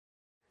it.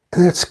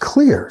 And it's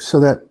clear, so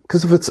that,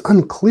 because if it's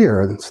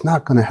unclear, it's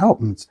not going to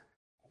help.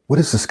 What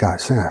is this guy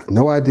saying? I have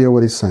no idea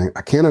what he's saying.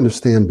 I can't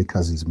understand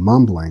because he's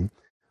mumbling,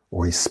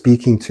 or he's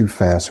speaking too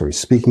fast, or he's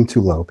speaking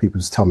too low. People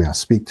just tell me I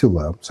speak too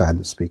low, so I had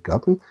to speak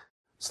up, and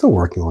still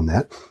working on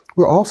that.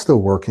 We're all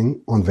still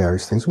working on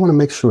various things. We want to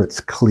make sure it's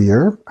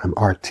clear. I'm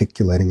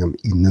articulating, I'm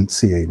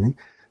enunciating,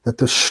 that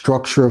the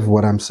structure of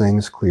what I'm saying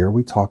is clear.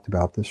 We talked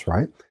about this,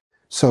 right?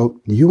 So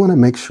you want to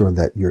make sure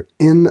that you're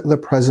in the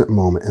present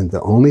moment, and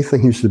the only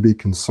thing you should be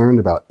concerned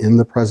about in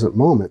the present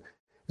moment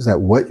is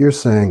that what you're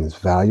saying is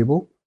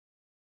valuable,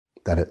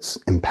 that it's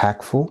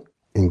impactful,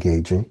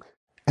 engaging,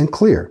 and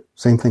clear.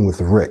 Same thing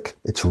with Rick.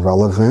 It's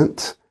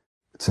relevant,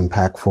 it's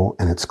impactful,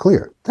 and it's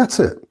clear. That's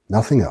it.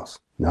 Nothing else.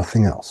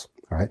 Nothing else.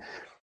 All right.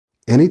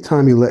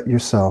 Anytime you let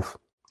yourself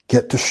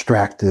get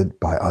distracted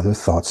by other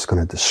thoughts, it's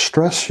going to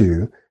distress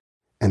you,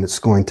 and it's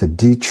going to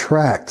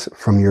detract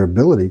from your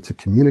ability to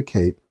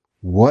communicate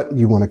what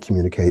you want to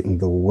communicate and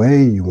the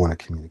way you want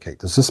to communicate.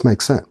 Does this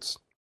make sense?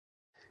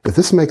 If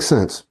this makes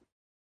sense,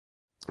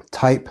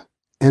 type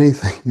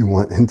anything you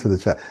want into the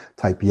chat.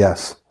 Type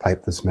yes,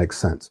 type this makes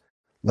sense.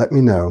 Let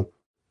me know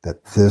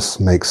that this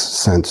makes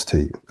sense to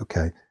you,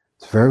 okay?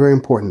 It's very, very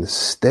important to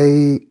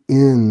stay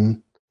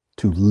in,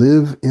 to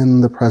live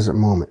in the present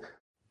moment.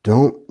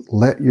 Don't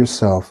let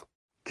yourself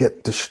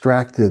get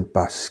distracted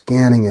by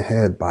scanning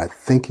ahead, by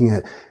thinking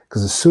it,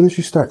 because as soon as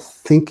you start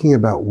thinking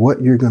about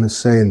what you're going to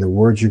say and the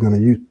words you're going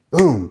to use,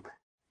 boom,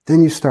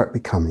 then you start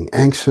becoming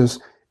anxious,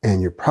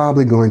 and you're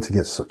probably going to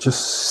get, so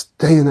just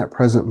stay in that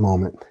present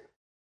moment.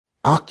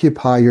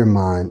 Occupy your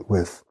mind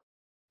with,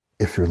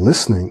 if you're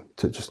listening,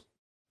 to just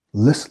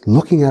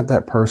looking at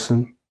that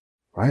person,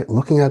 right?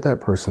 Looking at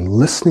that person,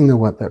 listening to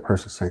what that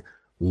person's saying,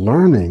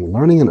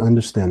 learning and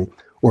understanding.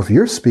 Or if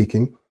you're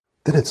speaking,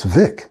 then it's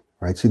Vic,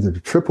 right? It's either the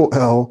triple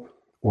L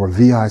or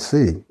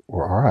VIC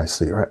or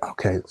RIC, right?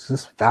 Okay, is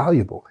this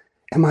valuable?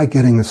 Am I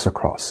getting this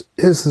across?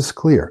 Is this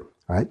clear,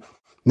 right?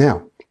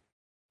 Now,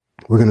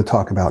 we're going to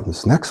talk about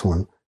this next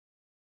one,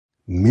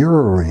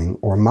 mirroring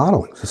or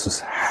modeling. This is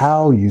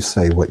how you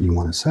say what you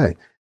want to say,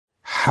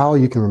 how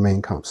you can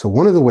remain calm. So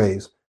one of the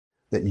ways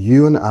that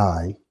you and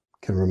I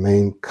can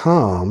remain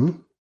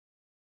calm,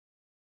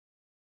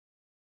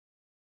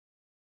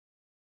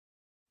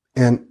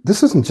 and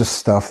this isn't just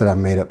stuff that I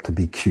made up to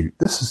be cute.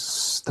 This is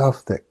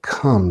stuff that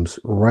comes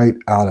right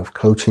out of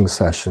coaching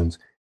sessions.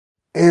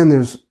 And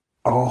there's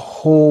a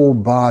whole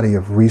body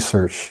of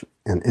research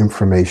and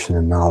information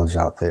and knowledge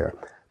out there.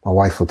 My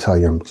wife will tell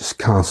you I'm just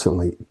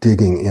constantly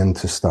digging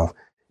into stuff.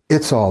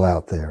 It's all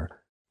out there.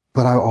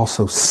 But I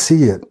also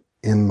see it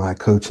in my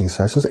coaching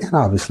sessions, and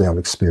obviously I've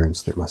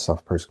experienced it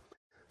myself personally.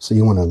 So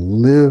you want to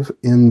live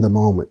in the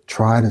moment.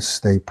 Try to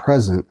stay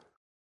present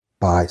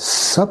by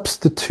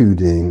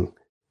substituting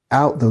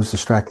out those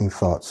distracting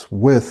thoughts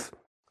with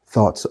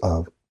thoughts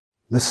of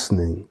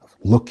listening,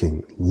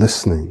 looking,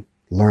 listening,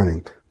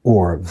 learning,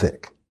 or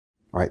Vic.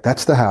 All right,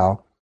 that's the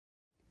how.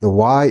 The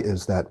why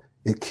is that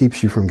it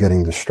keeps you from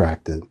getting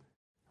distracted,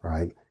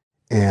 right?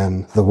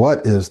 And the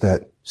what is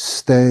that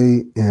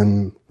stay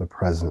in the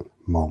present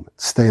moment.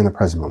 Stay in the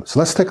present moment. So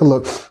let's take a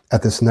look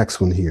at this next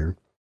one here,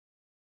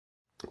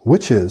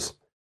 which is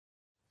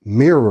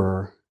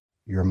mirror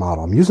your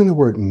model. I'm using the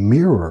word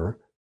mirror.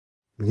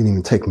 We can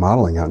even take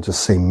modeling out and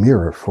just say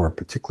mirror for a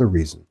particular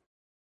reason.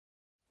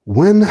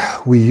 When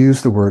we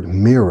use the word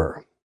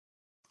mirror,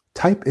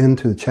 type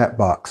into the chat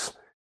box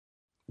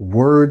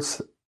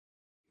words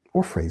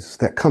or phrases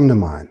that come to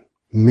mind.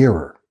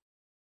 Mirror.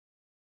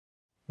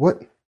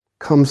 What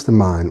comes to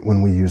mind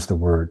when we use the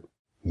word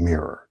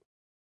mirror?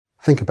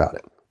 Think about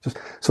it.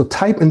 So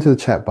type into the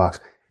chat box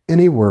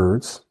any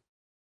words,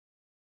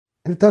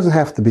 and it doesn't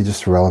have to be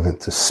just relevant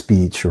to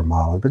speech or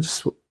modeling, but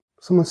just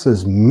someone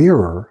says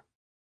mirror,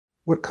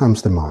 what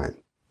comes to mind?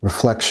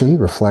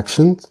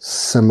 Reflection,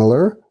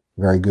 similar,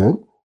 very good.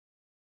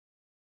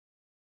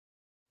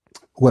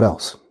 What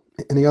else?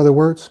 Any other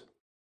words?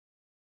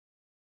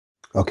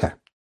 Okay.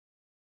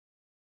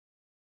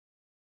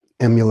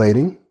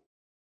 Emulating,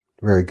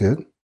 very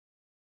good.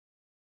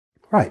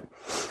 Right.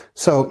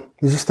 So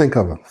you just think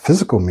of a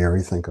physical mirror,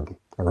 you think of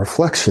a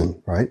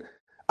reflection, right?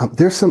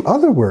 There's some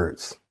other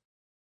words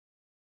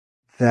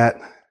that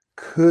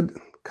could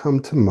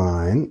come to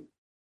mind.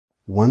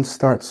 One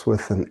starts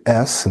with an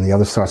S and the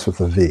other starts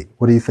with a V.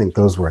 What do you think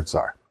those words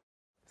are?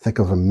 Think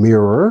of a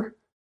mirror.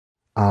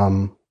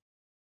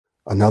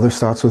 Another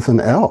starts with an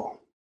L,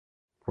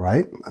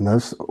 right?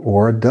 Another,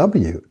 or a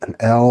W, an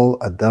L,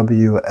 a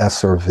W, a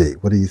S, or a V.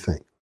 What do you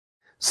think?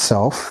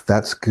 Self,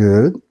 that's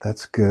good.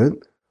 That's good.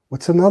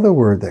 What's another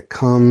word that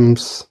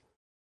comes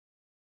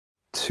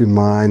to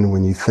mind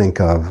when you think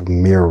of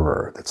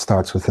mirror that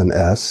starts with an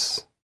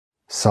S?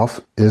 Self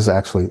is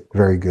actually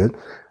very good.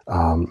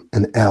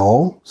 An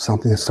L,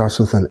 something that starts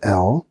with an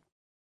L.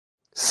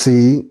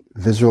 See,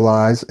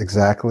 visualize,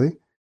 exactly.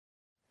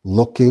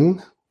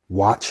 Looking,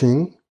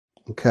 watching,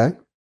 okay?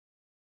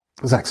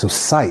 Exactly. So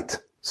sight,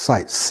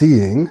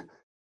 seeing,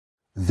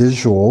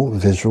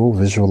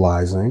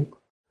 visualizing,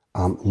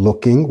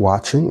 looking,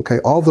 watching, okay?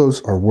 All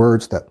those are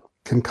words that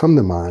can come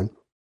to mind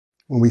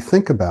when we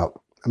think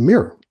about a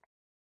mirror.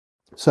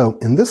 So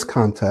in this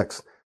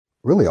context,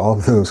 really all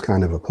of those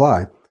kind of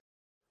apply.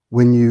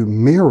 When you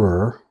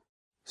mirror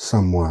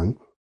someone,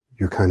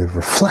 you're kind of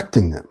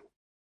reflecting them.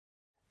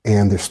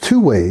 And there's two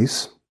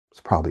ways,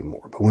 it's probably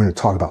more, but we're going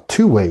to talk about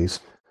two ways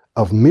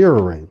of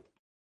mirroring.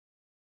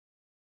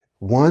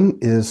 One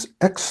is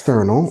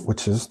external,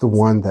 which is the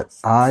one that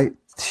I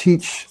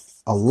teach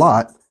a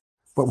lot,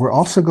 but we're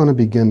also going to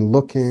begin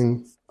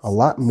looking a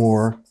lot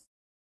more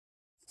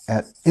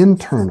at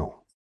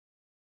internal.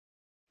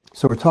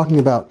 So we're talking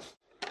about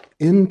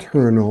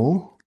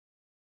internal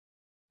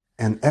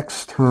and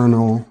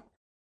external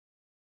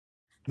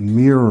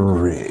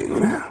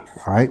mirroring,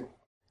 all right?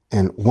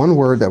 And one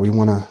word that we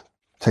want to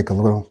take a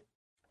little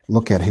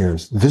look at here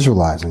is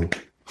visualizing.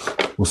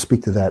 We'll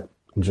speak to that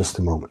in just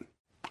a moment.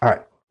 All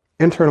right,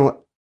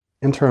 internal,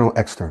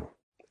 external.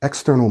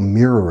 External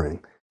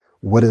mirroring,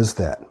 what is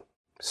that?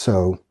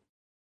 So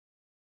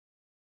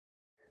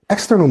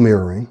external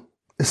mirroring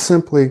is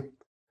simply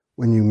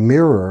when you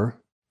mirror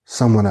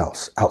someone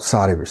else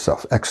outside of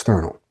yourself,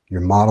 external.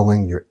 You're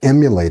modeling, you're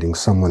emulating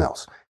someone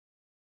else.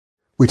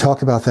 We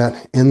talked about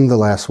that in the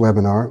last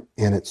webinar,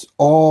 and it's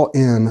all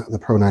in the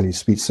Pro90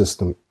 Speech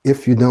System.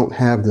 If you don't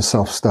have the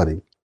self-study,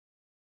 I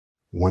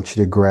want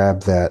you to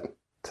grab that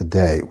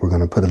today. We're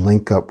going to put a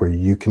link up where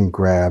you can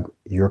grab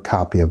your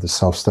copy of the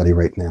self-study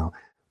right now.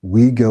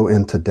 We go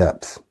into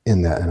depth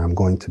in that, and I'm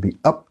going to be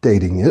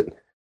updating it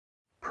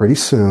pretty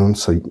soon.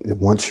 So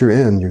once you're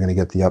in, you're going to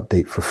get the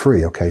update for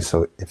free. Okay,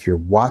 so if you're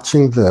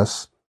watching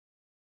this,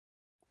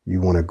 you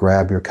want to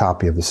grab your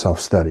copy of the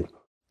self-study.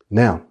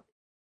 Now,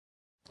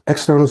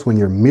 external is when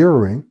you're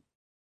mirroring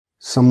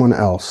someone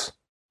else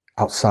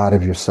outside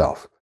of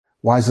yourself.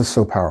 Why is this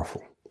so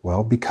powerful?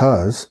 Well,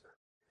 because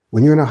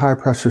when you're in a high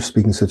pressure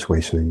speaking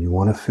situation and you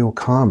want to feel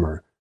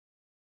calmer,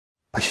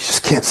 but you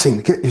just can't seem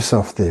to get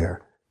yourself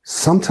there,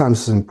 sometimes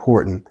it's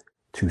important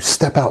to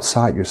step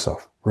outside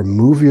yourself,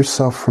 remove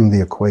yourself from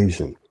the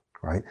equation,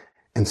 right?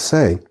 And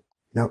say,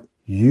 no,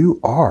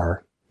 you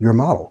are your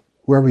model,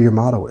 whoever your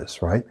model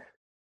is, right?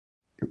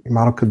 Your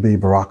model could be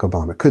Barack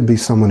Obama. It could be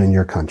someone in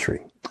your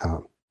country.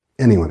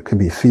 Anyone. It could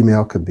be a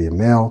female, could be a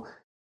male.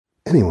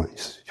 Anyone.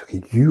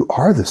 You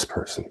are this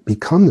person.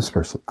 Become this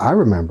person. I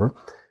remember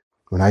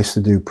when I used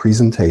to do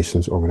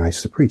presentations or when I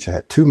used to preach, I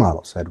had two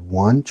models. I had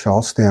one,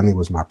 Charles Stanley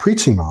was my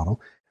preaching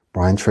model.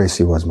 Brian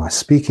Tracy was my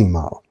speaking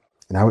model.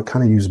 And I would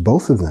kind of use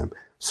both of them.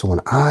 So when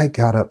I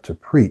got up to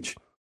preach,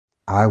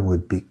 I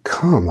would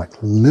become, like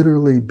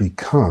literally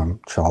become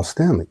Charles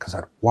Stanley, because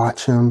I'd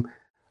watch him,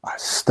 I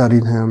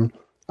studied him,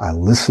 I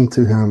listened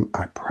to him,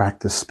 I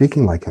practiced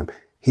speaking like him.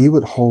 He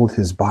would hold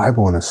his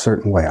Bible in a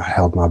certain way. I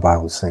held my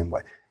Bible the same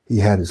way. He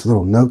had his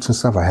little notes and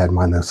stuff. I had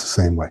my notes the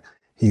same way.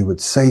 He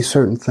would say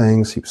certain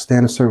things. He would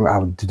stand a certain way. I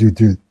would do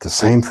the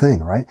same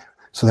thing, right?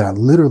 So that I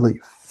literally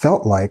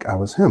felt like I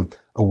was him.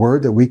 A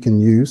word that we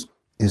can use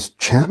is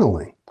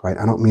channeling, right?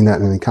 I don't mean that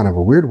in any kind of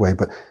a weird way,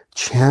 but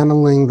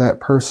channeling that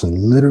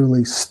person,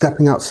 literally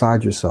stepping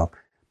outside yourself,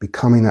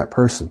 becoming that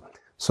person.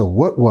 So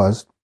what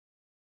was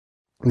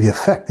the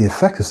effect? The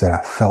effect is that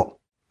I felt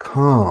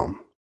calm.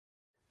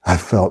 I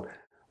felt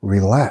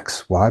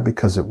relaxed. Why?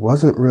 Because it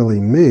wasn't really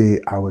me.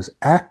 I was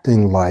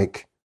acting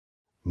like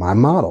my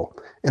model.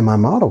 And my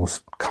model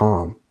was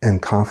calm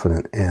and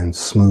confident and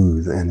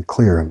smooth and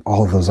clear and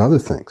all of those other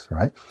things,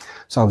 right?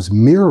 So I was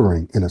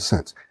mirroring in a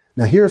sense.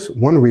 Now here's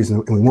one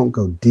reason, and we won't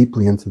go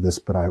deeply into this,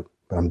 but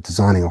I'm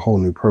designing a whole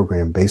new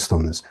program based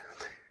on this.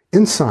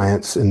 In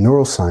science, in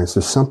neuroscience,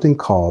 there's something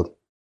called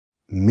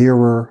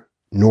mirror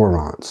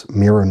neurons.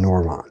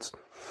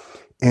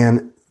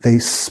 And they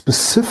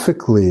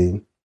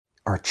specifically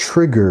are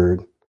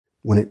triggered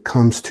when it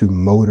comes to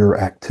motor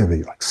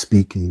activity, like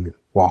speaking,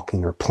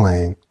 walking, or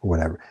playing, or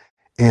whatever.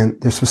 And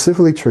they're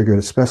specifically triggered,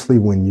 especially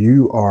when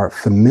you are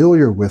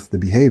familiar with the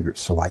behaviors.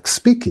 So like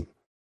speaking.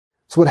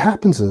 So what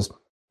happens is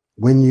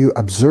when you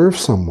observe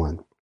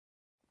someone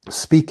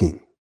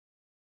speaking,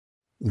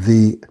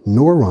 the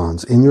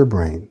neurons in your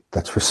brain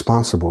that's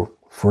responsible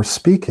for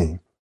speaking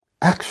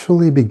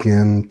actually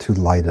begin to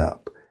light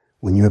up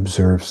when you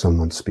observe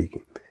someone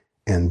speaking.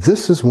 And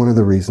this is one of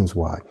the reasons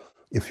why,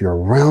 if you're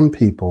around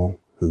people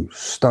who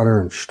stutter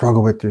and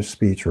struggle with their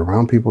speech, or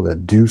around people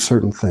that do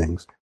certain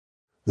things,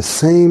 the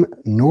same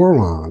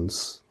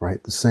neurons,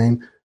 right, the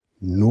same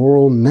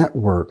neural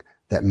network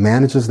that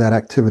manages that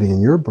activity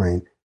in your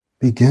brain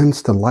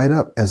begins to light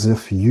up as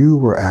if you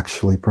were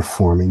actually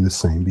performing the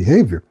same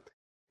behavior.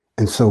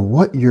 And so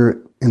what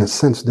you're, in a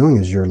sense, doing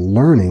is you're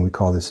learning. We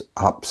call this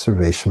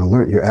observational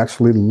learning. You're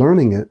actually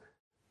learning it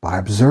by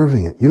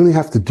observing it. You don't even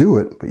have to do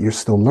it, but you're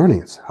still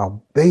learning. It's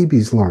how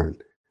babies learn,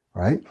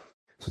 right?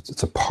 So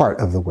it's a part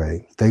of the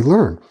way they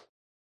learn.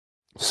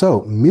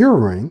 So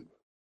mirroring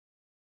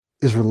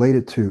is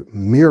related to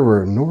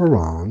mirror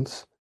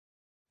neurons,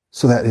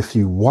 so that if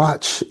you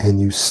watch and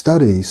you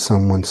study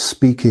someone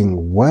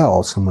speaking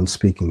well, someone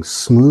speaking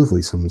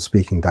smoothly, someone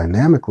speaking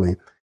dynamically,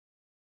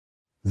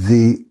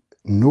 the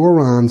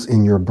neurons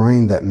in your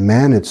brain that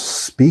manage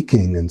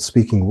speaking and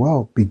speaking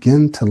well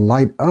begin to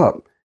light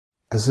up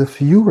as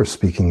if you were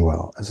speaking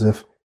well, as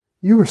if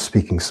you were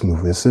speaking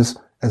smoothly,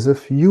 as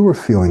if you were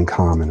feeling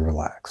calm and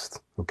relaxed,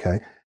 okay?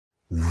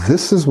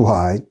 This is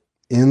why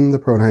in the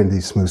Pro 90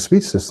 Smooth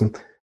Speech System,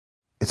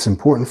 it's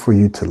important for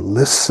you to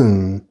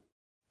listen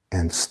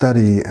and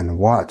study and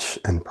watch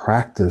and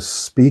practice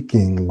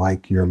speaking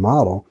like your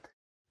model,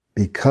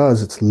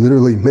 because it's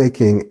literally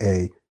making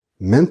a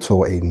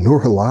mental, a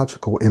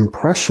neurological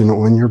impression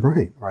on your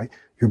brain, right?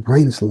 Your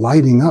brain is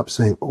lighting up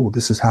saying, oh,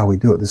 this is how we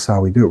do it. This is how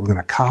we do it. We're going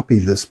to copy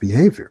this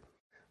behavior.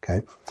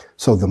 Okay.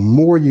 So the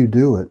more you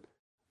do it,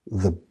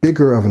 the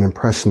bigger of an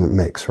impression it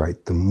makes,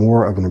 right? The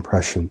more of an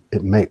impression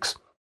it makes.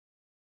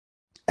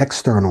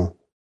 External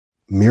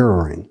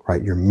mirroring,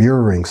 right? You're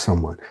mirroring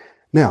someone.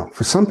 Now,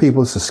 for some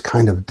people, this is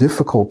kind of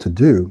difficult to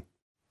do,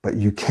 but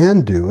you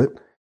can do it.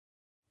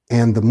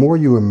 And the more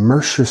you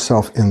immerse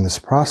yourself in this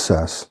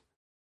process,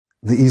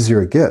 the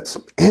easier it gets.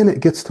 And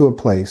it gets to a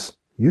place,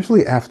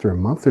 usually after a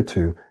month or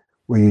two,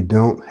 where you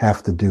don't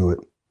have to do it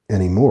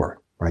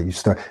anymore, right? You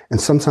start,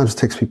 and sometimes it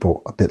takes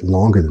people a bit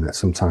longer than that.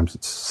 Sometimes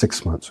it's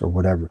 6 months or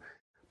whatever,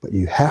 but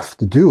you have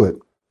to do it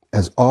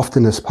as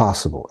often as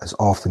possible, as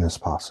often as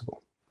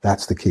possible.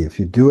 That's the key. If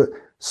you do it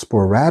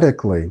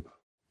sporadically,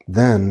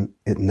 then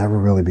it never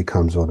really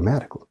becomes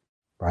automatically,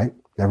 right?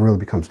 Never really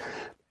becomes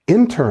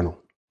internal.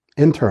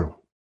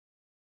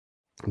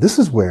 This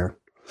is where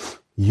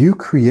you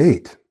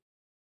create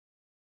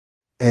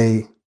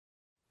a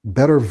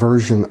better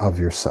version of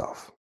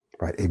yourself,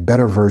 right? A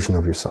better version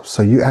of yourself.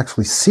 So you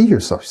actually see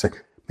yourself. You say,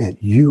 man,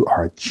 you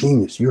are a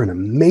genius. You're an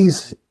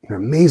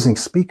amazing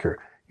speaker.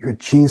 You're a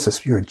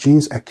genius. You're a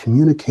genius at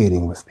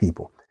communicating with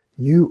people.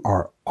 You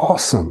are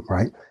awesome,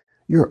 right?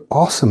 You're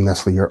awesome,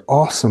 Nestle. You're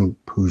awesome,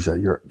 Pooja.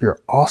 You're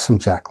awesome,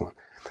 Jacqueline.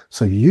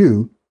 So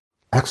you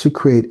actually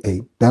create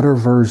a better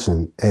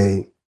version,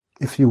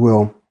 if you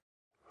will,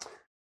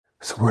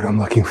 what's the word I'm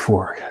looking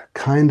for?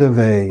 Kind of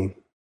a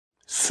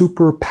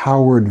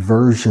super-powered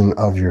version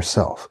of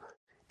yourself.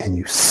 And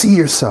you see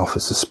yourself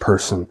as this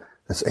person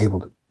that's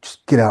able to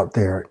just get out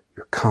there.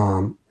 You're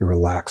calm, you're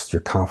relaxed,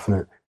 you're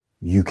confident.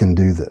 You can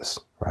do this,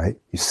 right?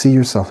 You see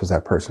yourself as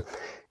that person.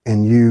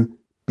 And you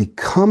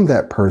become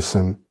that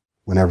person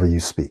whenever you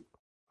speak.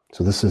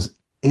 So this is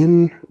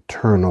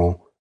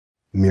internal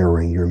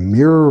mirroring. You're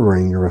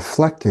mirroring, you're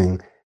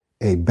reflecting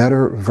a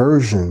better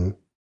version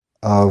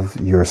of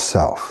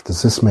yourself.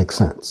 Does this make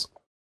sense?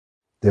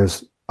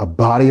 There's a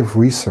body of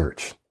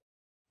research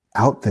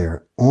out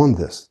there on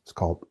this. It's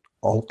called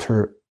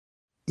alter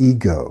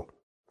ego,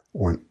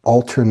 or an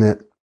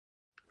alternate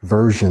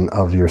version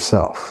of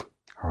yourself.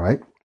 All right.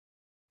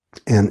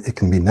 And it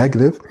can be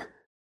negative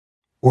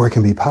or it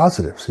can be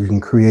positive. So you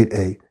can create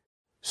a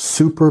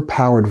super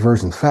powered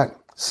version. In fact,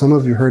 some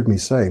of you heard me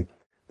say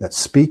that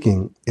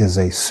speaking is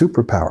a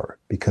superpower,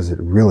 because it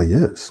really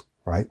is,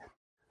 right?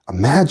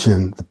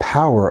 Imagine the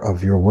power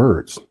of your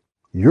words.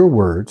 Your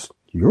words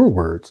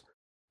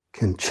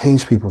can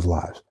change people's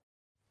lives.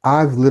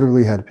 I've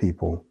literally had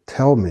people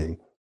tell me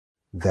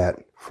that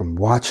from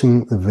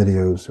watching the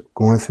videos,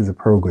 going through the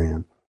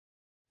program,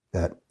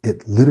 that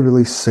it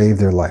literally saved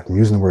their life. I'm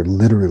using the word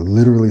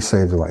literally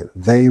saved their life.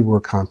 They were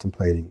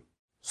contemplating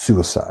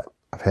suicide.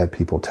 I've had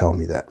people tell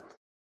me that.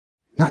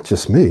 Not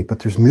just me, but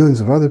there's millions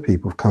of other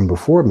people who've come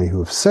before me who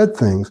have said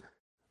things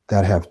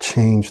that have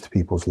changed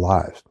people's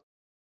lives.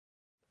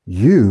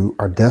 You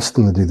are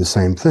destined to do the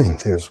same thing.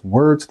 There's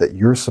words that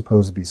you're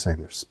supposed to be saying.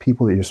 There's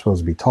people that you're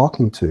supposed to be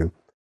talking to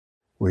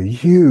where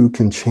you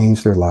can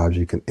change their lives.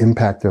 You can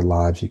impact their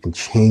lives. You can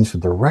change the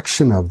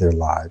direction of their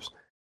lives.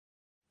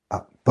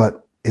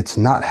 But it's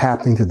not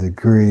happening to the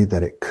degree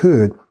that it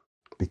could,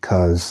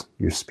 because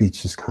your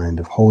speech is kind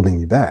of holding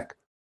you back.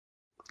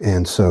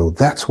 And so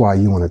that's why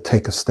you want to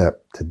take a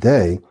step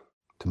today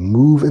to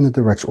move in the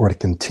direction, or to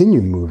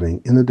continue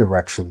moving in the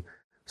direction,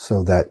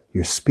 so that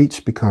your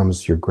speech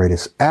becomes your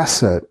greatest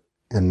asset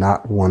and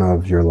not one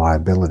of your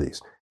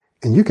liabilities.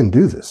 And you can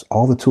do this.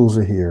 All the tools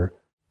are here.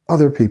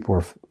 Other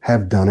people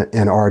have done it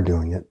and are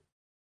doing it.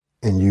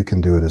 And you can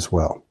do it as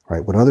well,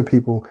 right? What other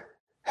people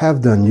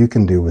have done, you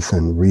can do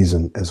within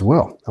reason as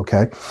well,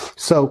 okay?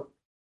 So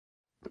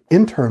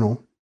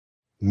internal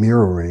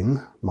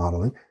mirroring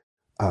modeling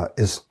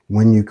is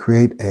when you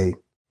create a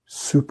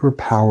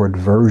super-powered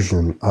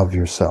version of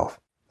yourself.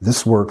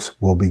 This works.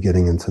 We'll be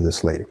getting into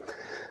this later.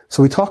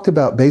 So we talked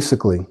about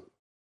basically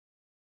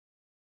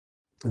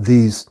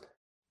these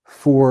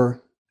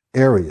 4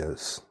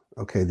 areas,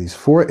 okay? These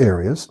 4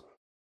 areas.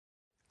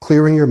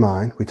 Clearing your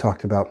mind. We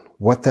talked about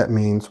what that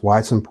means, why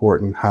it's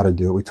important, how to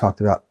do it. We talked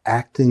about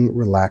acting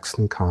relaxed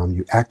and calm.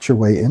 You act your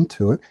way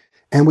into it.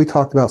 And we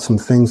talked about some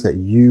things that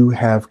you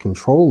have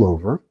control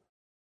over.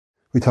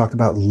 We talked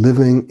about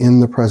living in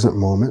the present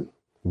moment,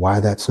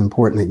 why that's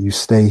important, that you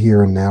stay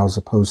here and now as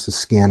opposed to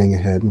scanning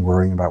ahead and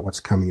worrying about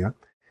what's coming up.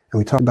 And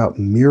we talked about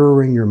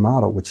mirroring your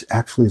model, which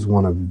actually is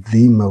one of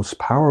the most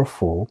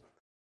powerful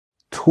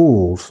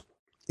tools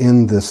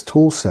in this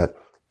tool set.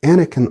 And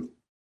it can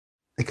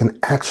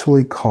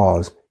actually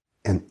cause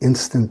an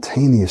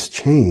instantaneous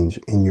change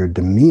in your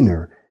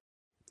demeanor,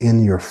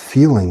 in your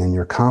feeling, in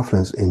your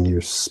confidence, in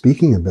your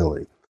speaking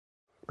ability.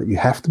 But you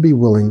have to be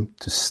willing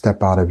to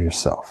step out of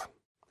yourself.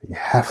 You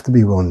have to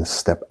be willing to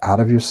step out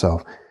of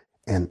yourself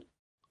and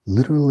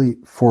literally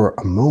for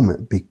a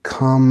moment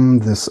become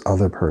this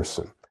other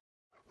person.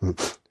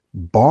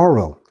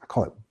 Borrow, I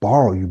call it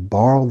borrow. You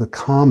borrow the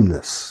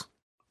calmness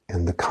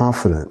and the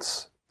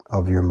confidence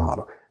of your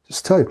model.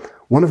 Just tell you,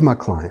 one of my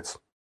clients,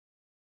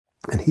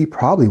 and he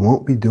probably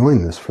won't be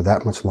doing this for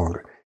that much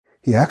longer.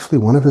 He actually,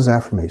 one of his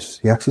affirmations,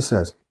 he actually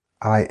says,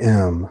 I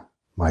am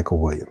Michael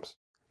Williams.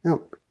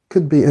 Now,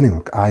 could be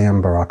anyone. I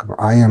am Barack Obama.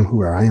 I am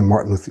whoever. I am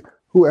Martin Luther,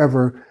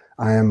 whoever.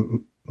 I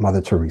am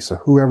Mother Teresa,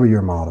 whoever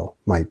your model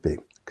might be.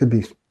 Could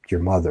be your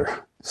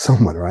mother,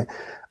 someone, right?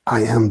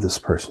 I am this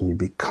person. You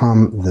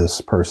become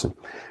this person.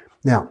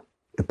 Now,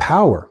 the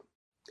power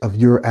of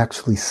your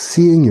actually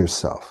seeing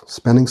yourself,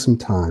 spending some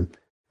time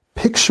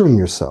picturing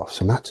yourself,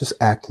 so not just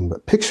acting,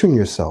 but picturing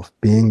yourself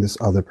being this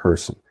other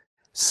person,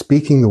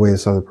 speaking the way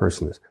this other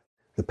person is.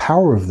 The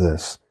power of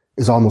this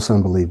is almost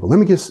unbelievable. Let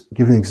me just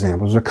give you an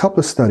example. There's a couple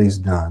of studies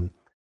done.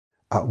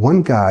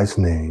 One guy's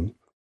name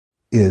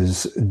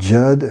is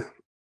Judd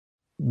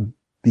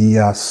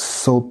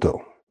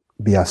Biasotto,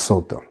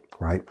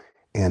 right?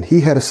 And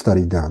he had a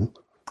study done.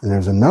 And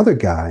there's another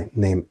guy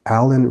named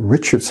Alan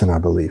Richardson, I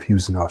believe. He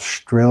was an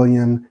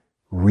Australian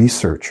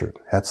researcher.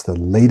 That's the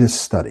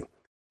latest study.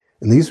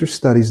 And these are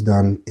studies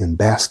done in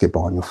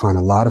basketball. And you'll find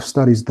a lot of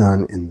studies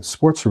done in the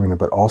sports arena,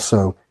 but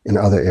also in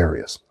other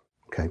areas,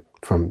 okay?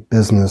 From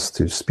business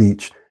to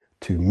speech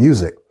to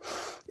music.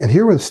 And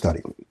here was the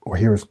study, or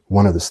here's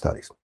one of the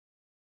studies.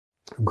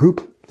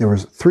 There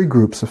was 3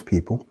 groups of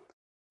people.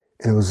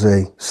 And it was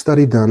a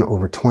study done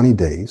over 20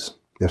 days.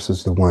 This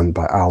is the one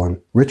by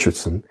Alan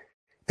Richardson.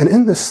 And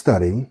in this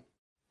study,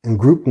 in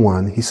group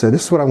 1, he said,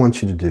 this is what I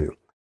want you to do.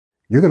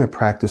 You're going to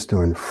practice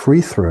doing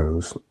free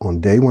throws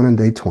on day 1 and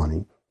day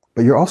 20.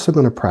 But you're also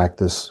going to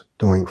practice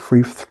doing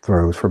free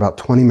throws for about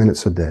 20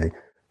 minutes a day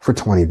for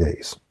 20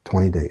 days.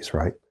 20 days,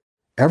 right?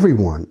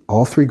 Everyone,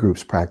 all 3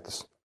 groups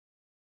practiced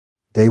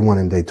day 1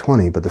 and day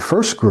 20, but the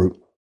first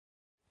group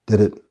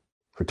did it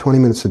for 20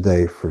 minutes a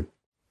day for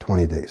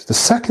 20 days. The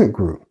second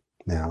group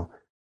now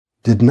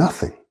did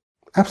nothing,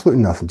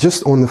 absolutely nothing,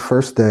 just on the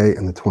first day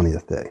and the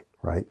 20th day,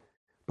 right?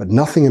 But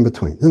nothing in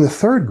between. Then the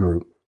third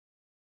group,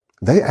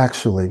 they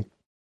actually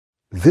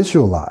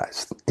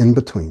visualized in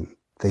between.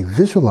 They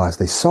visualized,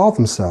 they saw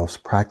themselves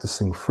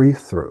practicing free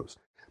throws,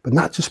 but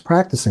not just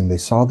practicing, they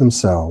saw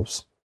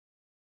themselves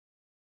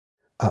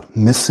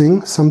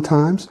missing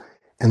sometimes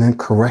and then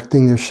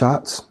correcting their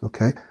shots,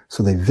 okay?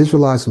 So they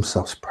visualized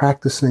themselves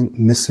practicing,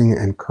 missing,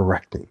 and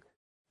correcting.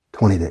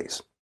 20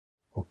 days.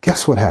 Well,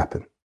 guess what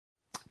happened?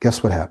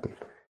 Guess what happened?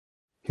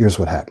 Here's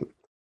what happened.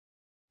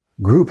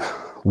 Group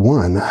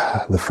 1,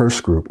 the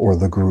first group, or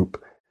the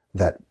group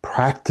that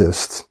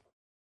practiced,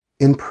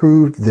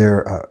 improved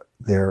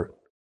their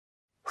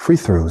free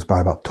throws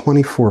by about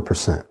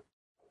 24%.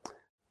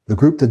 The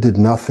group that did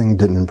nothing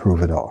didn't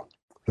improve at all.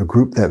 The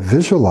group that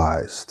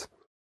visualized,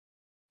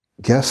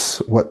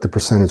 guess what the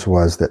percentage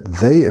was that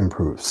they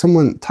improved?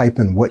 Someone type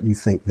in what you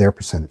think their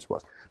percentage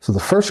was. So the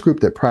first group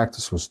that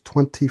practiced was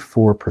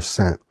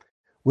 24%.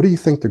 What do you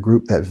think the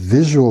group that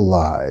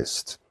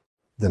visualized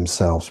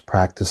themselves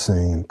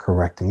practicing and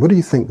correcting, what do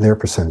you think their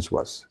percentage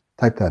was?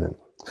 Type that in.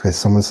 Okay,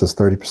 someone says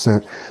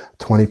 30%,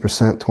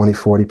 20%, 20,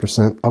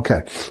 40%.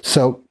 Okay,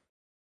 so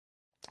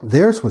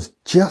theirs was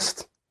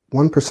just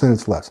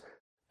 1% less,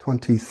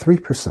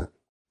 23%,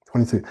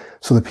 23.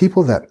 So the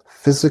people that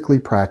physically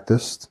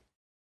practiced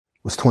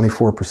was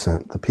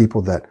 24%. The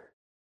people that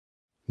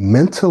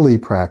mentally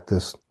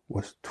practiced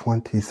was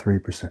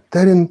 23%.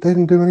 They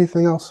didn't do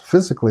anything else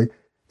physically.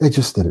 They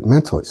just did it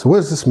mentally. So what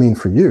does this mean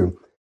for you?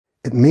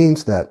 It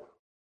means that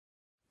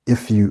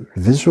if you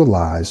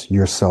visualize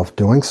yourself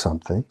doing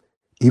something,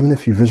 even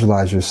if you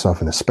visualize yourself,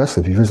 and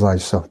especially if you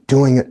visualize yourself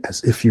doing it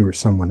as if you were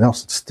someone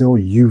else, it's still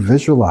you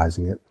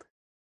visualizing it,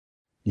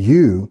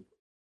 you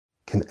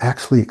can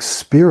actually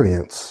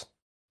experience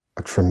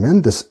a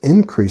tremendous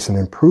increase and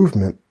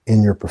improvement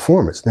in your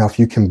performance. Now, if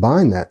you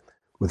combine that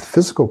with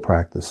physical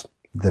practice,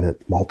 then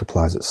it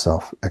multiplies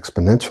itself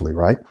exponentially,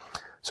 right?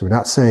 So we're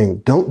not saying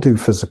don't do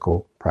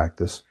physical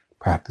practice,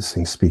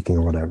 practicing speaking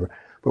or whatever,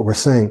 but we're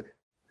saying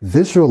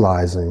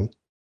visualizing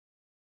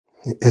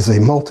is a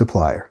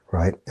multiplier,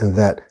 right? And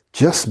that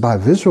just by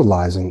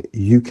visualizing,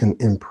 you can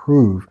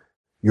improve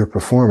your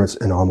performance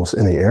in almost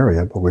any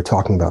area. But we're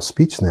talking about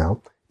speech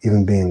now,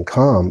 even being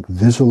calm,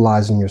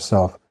 visualizing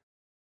yourself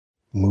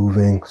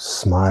moving,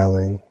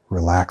 smiling,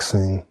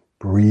 relaxing,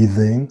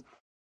 breathing,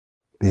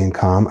 being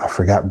calm. I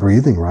forgot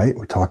breathing, right?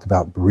 We talked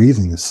about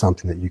breathing is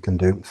something that you can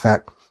do. In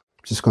fact,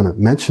 I'm just going to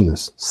mention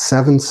this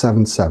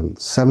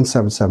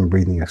 777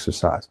 breathing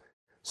exercise.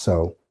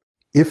 So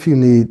if you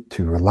need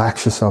to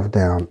relax yourself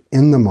down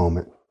in the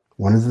moment,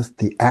 one of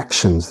the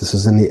actions, this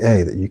is in the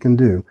A, that you can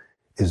do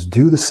is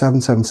do the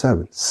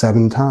 777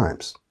 7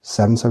 times.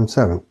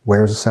 777.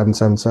 Where's the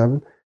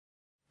 777?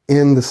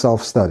 In the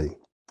self-study.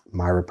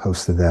 Myra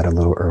posted that a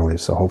little earlier,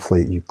 so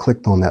hopefully you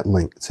clicked on that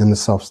link. It's in the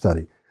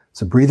self-study.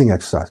 It's a breathing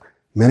exercise.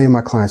 Many of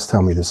my clients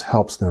tell me this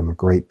helps them a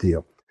great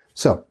deal.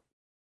 So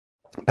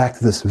back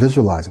to this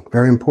visualizing,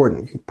 very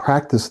important. You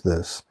practice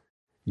this,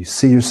 you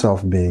see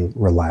yourself being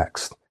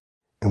relaxed.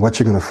 And what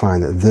you're going to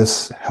find that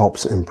this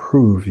helps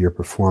improve your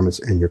performance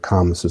and your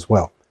calmness as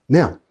well.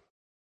 Now,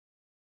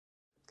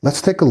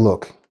 let's take a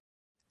look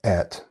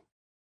at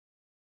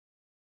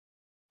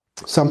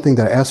something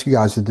that I ask you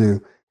guys to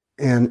do,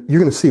 and you're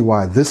going to see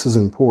why this is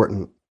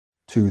important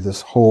to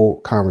this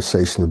whole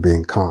conversation of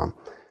being calm.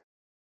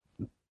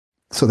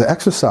 So the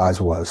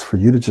exercise was for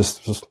you to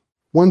just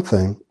one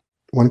thing,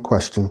 one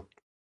question.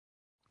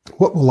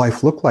 What will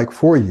life look like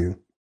for you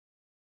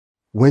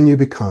when you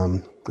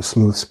become a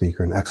smooth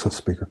speaker, an excellent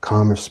speaker,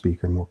 calmer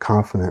speaker, more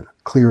confident,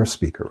 clearer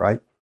speaker, right?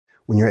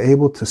 When you're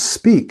able to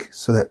speak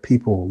so that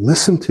people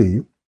listen to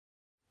you,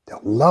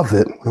 they'll love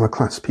it. One of my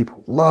clients,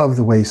 people love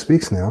the way he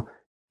speaks now,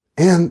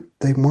 and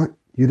they want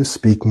you to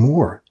speak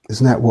more.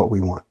 Isn't that what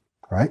we want,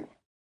 right?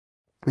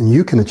 And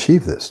you can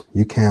achieve this.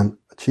 You can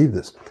achieve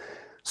this.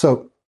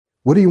 So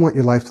what do you want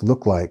your life to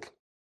look like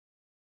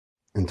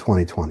in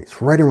 2020?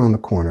 It's right around the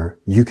corner.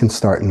 You can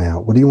start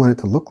now. What do you want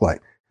it to look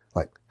like?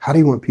 Like, how do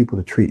you want people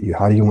to treat you?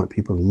 How do you want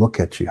people to look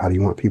at you? How do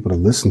you want people to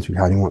listen to you?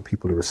 How do you want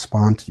people to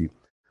respond to you?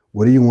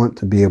 What do you want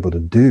to be able to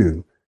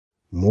do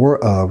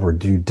more of or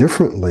do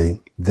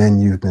differently than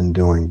you've been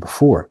doing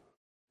before?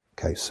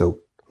 Okay, so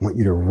I want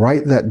you to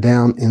write that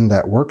down in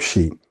that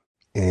worksheet,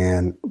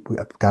 and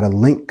I've got a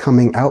link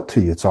coming out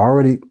to you. It's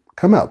already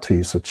come out to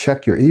you, so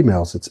check your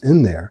emails. It's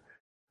in there.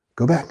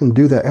 Go back and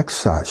do that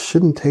exercise.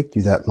 Shouldn't take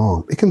you that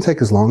long. It can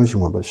take as long as you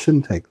want, but it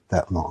shouldn't take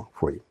that long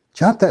for you.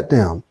 Jot that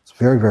down. It's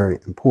very, very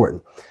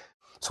important.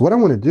 So what I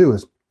want to do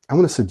is I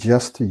want to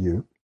suggest to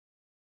you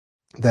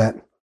that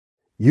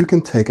you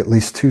can take at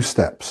least 2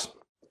 steps,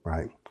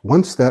 right?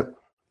 One step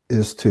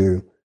is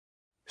to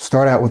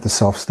start out with the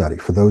self-study.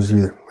 For those of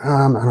you that,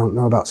 I don't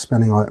know about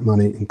spending all that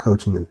money in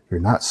coaching. You're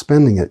not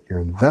spending it, you're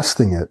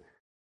investing it.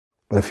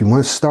 But if you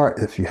want to start,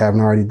 if you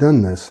haven't already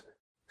done this,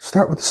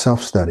 start with the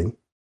self-study.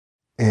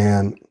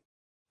 And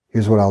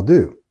here's what I'll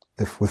do.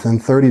 If within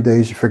 30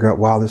 days you figure out,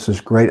 wow, this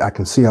is great, I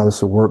can see how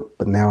this will work,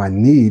 but now I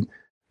need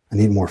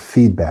more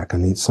feedback. I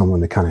need someone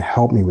to kind of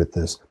help me with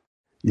this.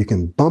 You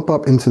can bump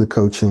up into the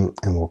coaching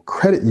and we'll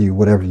credit you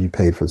whatever you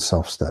paid for the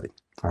self-study.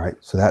 All right.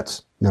 So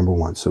that's number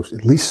one. So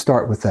at least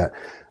start with that.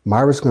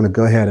 Myra's going to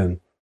go ahead and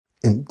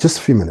in just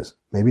a few minutes,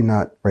 maybe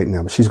not right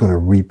now, but she's going to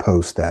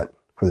repost that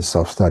for the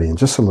self-study in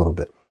just a little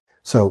bit.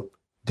 So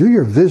do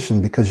your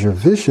vision, because your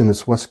vision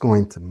is what's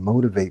going to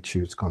motivate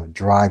you. It's going to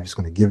drive you. It's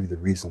going to give you the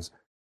reasons.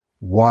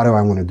 Why do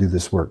I want to do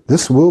this work?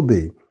 This will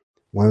be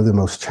one of the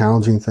most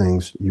challenging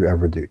things you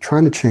ever do.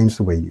 Trying to change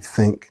the way you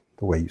think,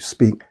 the way you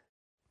speak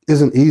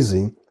isn't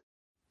easy,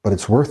 but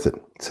it's worth it.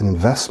 It's an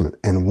investment.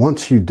 And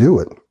once you do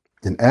it,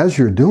 and as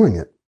you're doing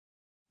it,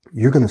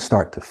 you're going to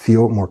start to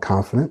feel more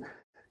confident.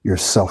 Your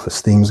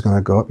self-esteem is going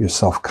to go up. Your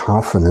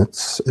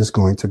self-confidence is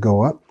going to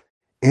go up.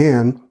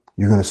 And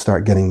you're going to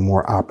start getting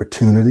more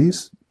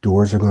opportunities.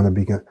 Doors are going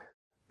to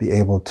be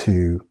able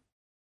to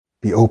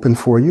be open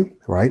for you,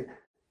 right?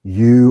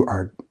 You're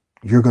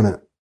going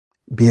to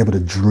be able to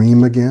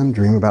dream again,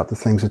 dream about the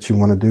things that you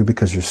want to do,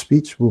 because your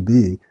speech will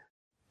be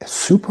a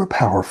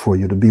superpower for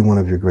you to be one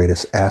of your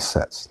greatest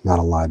assets, not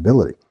a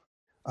liability.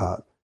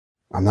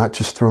 I'm not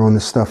just throwing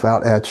this stuff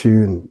out at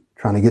you and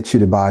trying to get you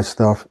to buy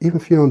stuff.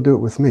 Even if you don't do it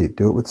with me,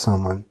 do it with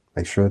someone.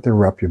 Make sure that they're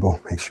reputable.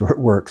 Make sure it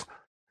works.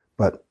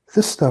 But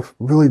this stuff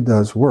really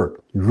does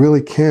work. You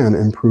really can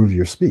improve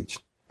your speech.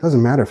 It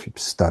doesn't matter if you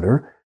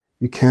stutter.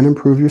 You can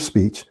improve your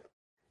speech.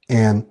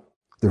 And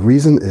the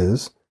reason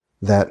is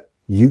that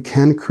you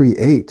can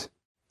create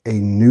a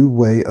new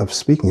way of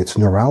speaking. It's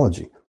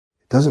neurology.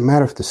 It doesn't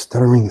matter if the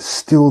stuttering is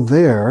still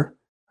there.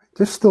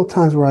 There's still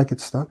times where I get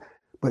stuck,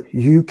 but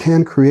you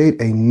can create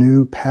a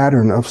new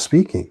pattern of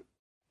speaking.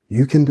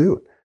 You can do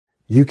it.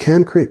 You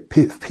can create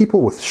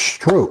people with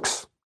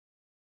strokes,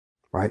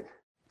 right?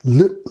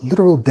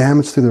 Literal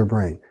damage to their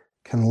brain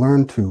can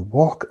learn to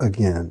walk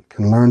again,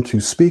 can learn to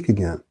speak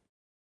again.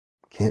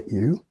 Can't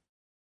you?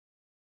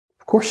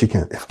 Of course you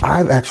can. If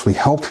I've actually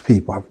helped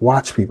people, I've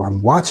watched people,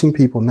 I'm watching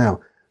people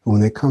now who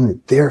when they come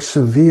in, they're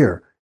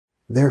severe.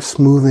 They're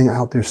smoothing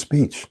out their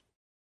speech.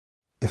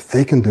 If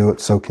they can do it,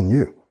 so can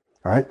you.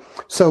 All right.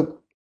 So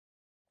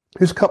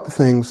here's a couple of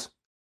things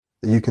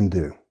that you can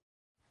do.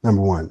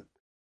 Number one,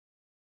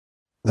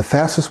 the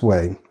fastest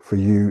way for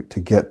you to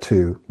get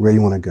to where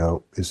you want to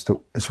go is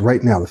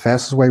right now. The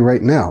fastest way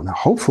right now. Now,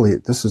 hopefully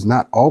this is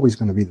not always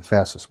going to be the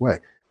fastest way.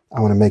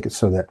 I want to make it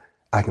so that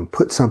I can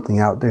put something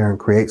out there and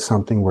create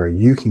something where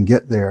you can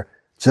get there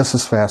just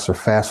as fast or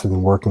faster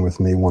than working with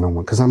me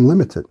one-on-one, because I'm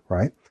limited,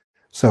 right?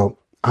 So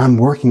I'm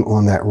working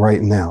on that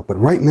right now. But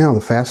right now,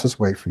 the fastest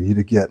way for you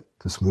to get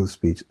to smooth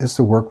speech is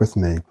to work with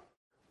me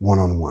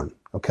one-on-one,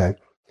 okay?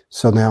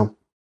 So now,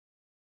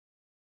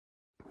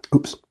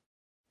 oops,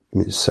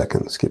 give me a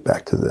second. Let's get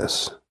back to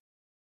this.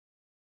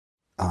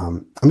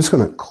 I'm just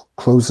going to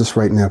close this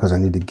right now because I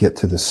need to get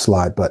to this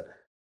slide. But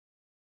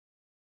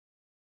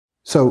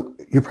so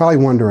you're probably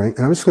wondering,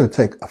 and I'm just going to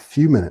take a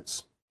few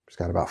minutes. Just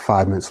got about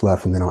 5 minutes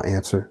left, and then I'll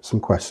answer some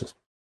questions.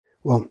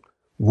 Well,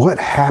 what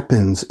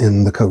happens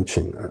in the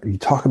coaching? You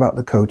talk about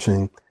the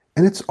coaching,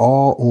 and it's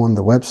all on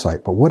the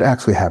website. But what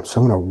actually happens?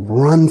 So I'm going to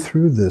run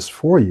through this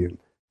for you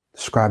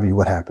describe to you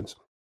what happens.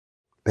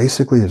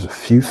 Basically, there's a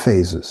few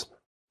phases.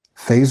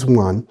 Phase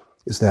one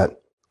is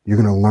that you're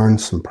going to learn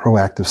some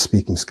proactive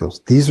speaking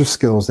skills. These are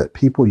skills that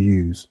people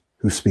use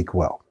who speak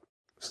well.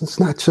 So it's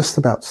not just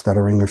about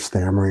stuttering or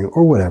stammering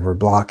or whatever,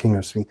 blocking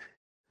or speaking.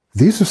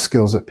 These are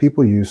skills that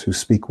people use who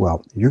speak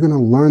well. You're going to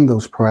learn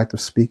those proactive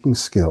speaking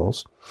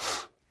skills,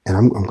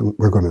 and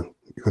you're going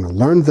to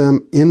learn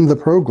them in the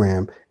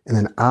program, and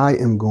then I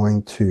am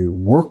going to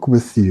work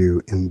with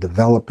you in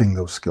developing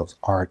those skills,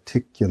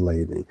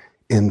 articulating,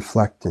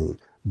 inflecting,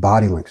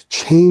 body language,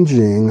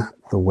 changing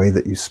the way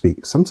that you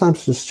speak.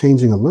 Sometimes just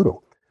changing a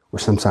little, or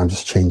sometimes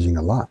just changing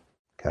a lot.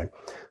 Okay,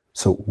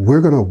 so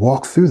we're going to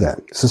walk through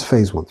that. This is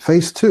phase one.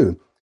 Phase two,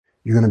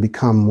 you're going to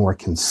become more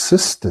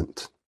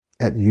consistent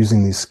at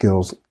using these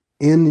skills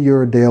in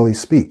your daily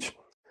speech.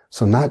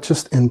 So not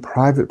just in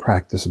private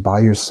practice by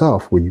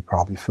yourself, where you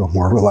probably feel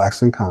more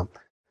relaxed and calm,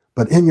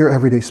 but in your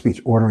everyday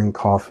speech, ordering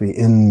coffee,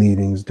 in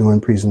meetings,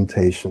 doing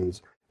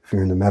presentations, if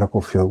you're in the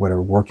medical field,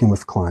 whatever, working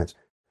with clients,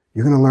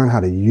 you're going to learn how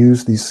to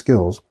use these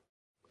skills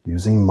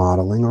using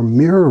modeling or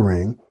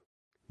mirroring.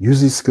 Use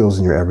these skills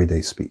in your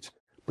everyday speech.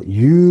 But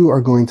you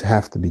are going to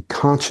have to be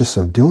conscious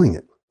of doing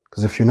it.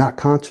 Because if you're not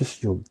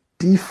conscious, you'll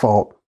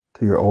default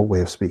to your old way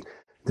of speaking.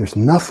 There's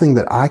nothing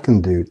that I can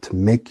do to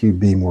make you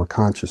be more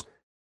conscious.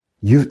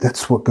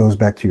 That's what goes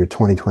back to your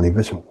 2020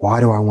 vision.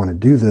 Why do I want to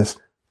do this?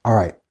 All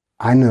right,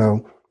 I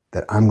know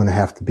that I'm going to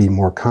have to be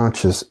more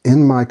conscious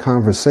in my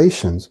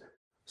conversations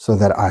so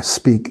that I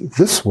speak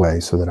this way,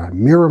 so that I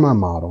mirror my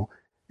model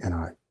and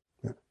I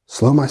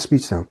slow my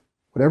speech down,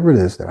 whatever it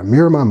is, that I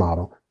mirror my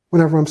model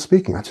whenever I'm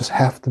speaking. I just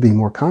have to be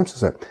more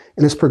conscious of it.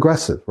 And it's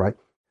progressive, right?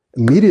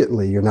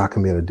 Immediately, you're not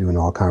going to be able to do it in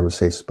all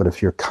conversations. But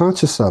if you're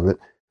conscious of it,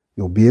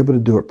 you'll be able to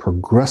do it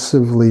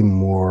progressively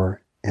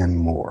more and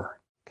more,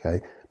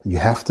 okay? You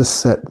have to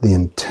set the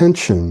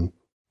intention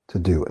to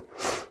do it.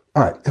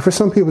 All right, and for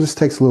some people, this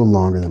takes a little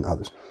longer than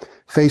others.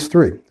 Phase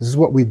three, this is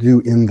what we do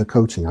in the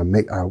coaching.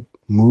 I'll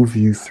move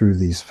you through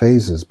these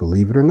phases,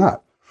 believe it or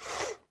not.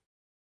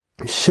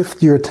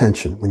 Shift your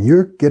attention. When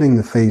you're getting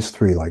to phase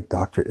three, like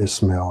Dr.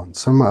 Ismail and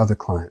some of my other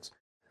clients,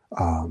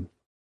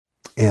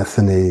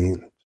 Anthony,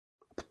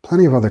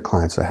 plenty of other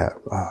clients I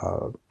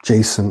have,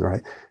 Jason,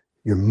 right?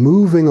 You're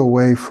moving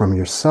away from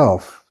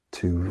yourself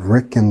to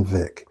Rick and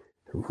Vic,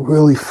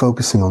 really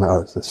focusing on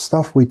others, the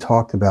stuff we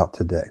talked about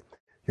today.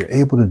 You're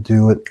able to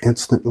do it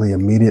instantly,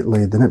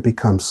 immediately, then it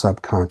becomes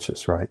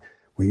subconscious, right?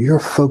 Where you're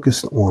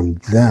focused on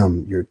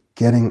them, you're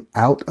getting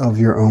out of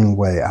your own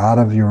way, out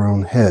of your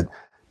own head.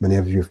 Many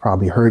of you have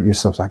probably heard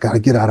yourselves, I got to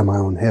get out of my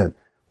own head.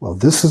 Well,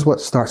 this is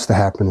what starts to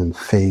happen in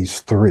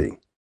phase three,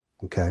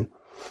 okay?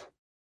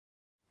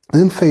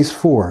 Then phase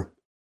four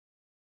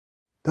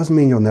doesn't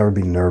mean you'll never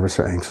be nervous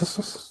or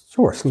anxious.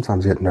 Sure,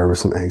 sometimes you get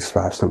nervous and anxious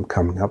about something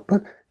coming up,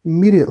 but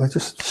immediately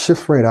just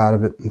shift right out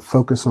of it and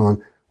focus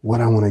on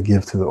what I want to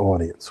give to the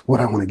audience, what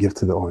I want to give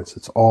to the audience.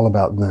 It's all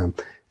about them.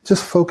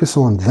 Just focus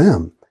on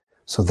them.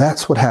 So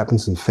that's what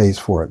happens in phase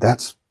four.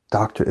 That's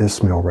Dr.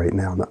 Ismail right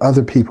now and the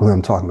other people that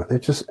I'm talking about. They're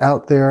just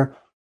out there.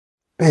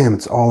 Bam,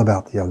 it's all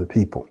about the other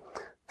people.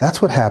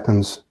 That's what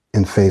happens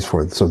in phase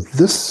four. So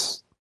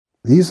these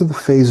are the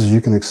phases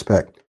you can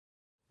expect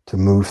to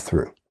move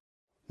through.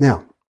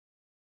 Now,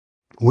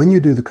 when you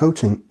do the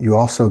coaching, you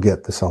also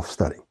get the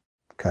self-study.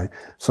 Okay.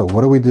 So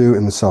what do we do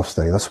in the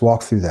self-study? Let's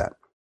walk through that.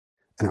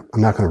 And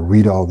I'm not going to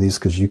read all these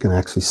because you can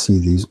actually see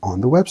these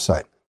on the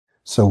website.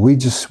 So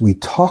we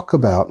talk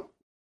about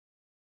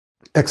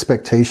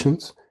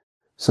expectations,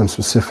 some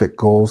specific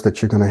goals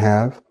that you're going to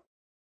have.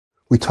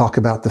 We talk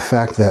about the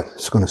fact that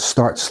it's going to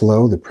start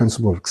slow, the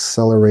principle of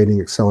acceleration.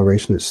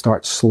 It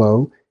starts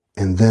slow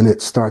and then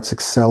it starts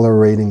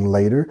accelerating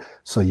later.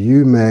 So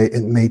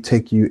it may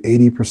take you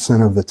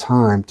 80% of the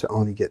time to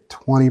only get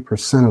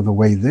 20% of the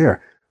way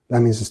there.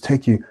 That means it's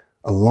take you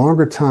a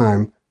longer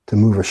time to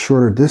move a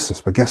shorter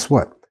distance. But guess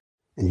what?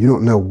 And you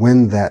don't know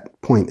when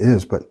that point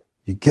is, but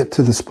you get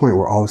to this point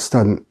where all of a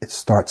sudden it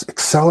starts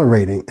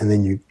accelerating and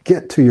then you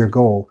get to your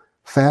goal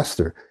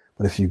faster.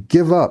 But if you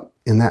give up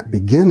in that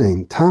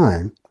beginning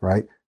time,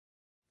 right,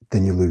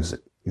 then you lose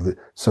it.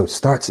 So it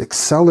starts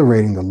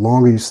accelerating the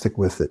longer you stick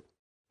with it.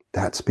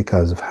 That's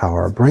because of how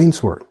our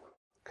brains work.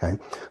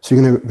 Okay. So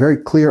you're going to have a very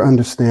clear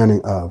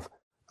understanding of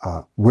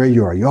where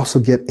you are. You also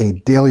get a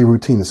daily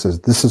routine that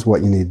says this is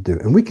what you need to do.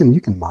 And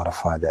you can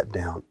modify that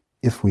down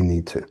if we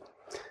need to.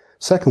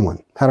 Second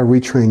one, how to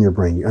retrain your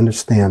brain. You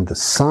understand the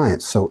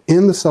science. So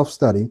in the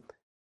self-study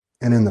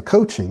and in the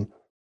coaching,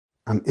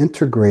 I'm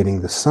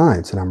integrating the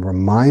science and I'm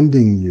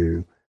reminding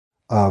you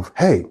of,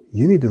 hey,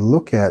 you need to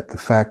look at the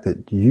fact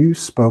that you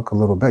spoke a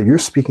little better. You're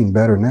speaking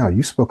better now.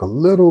 You spoke a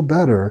little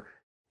better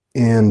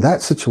in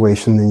that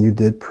situation than you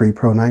did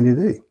pre-Pro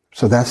 90D.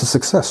 So that's a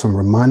success. So I'm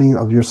reminding you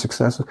of your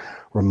successes,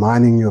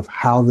 reminding you of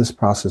how this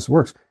process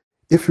works.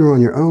 If you're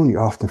on your own, you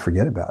often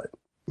forget about it.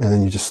 And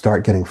then you just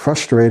start getting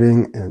frustrated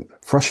and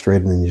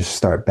you just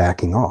start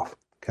backing off,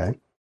 okay?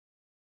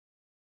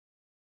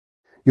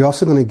 You're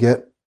also going to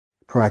get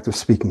proactive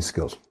speaking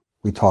skills.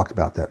 We talked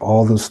about that.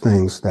 All those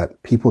things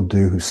that people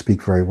do who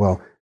speak very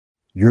well.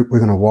 We're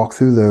going to walk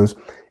through those.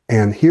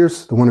 And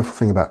here's the wonderful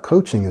thing about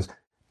coaching is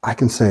I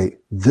can say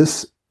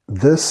this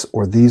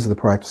or these are the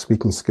proactive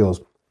speaking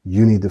skills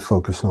you need to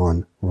focus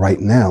on right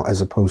now,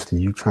 as opposed to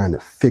you trying to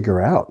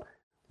figure out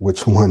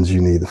which ones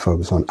you need to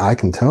focus on. I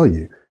can tell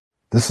you,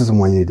 this is the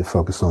one you need to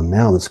focus on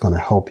now that's going to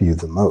help you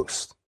the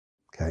most.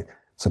 Okay.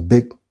 It's a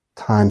big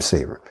time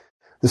saver.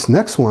 This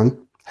next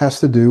one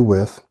has to do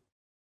with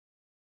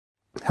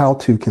how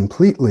to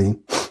completely,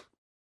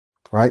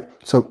 right?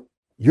 So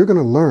you're going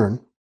to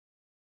learn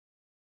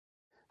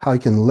how you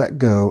can let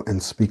go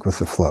and speak with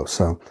the flow.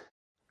 So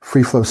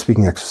free flow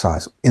speaking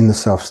exercise in the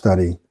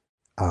self-study.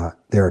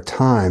 There are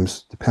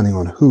times, depending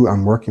on who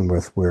I'm working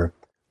with, where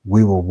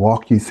we will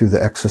walk you through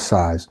the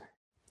exercise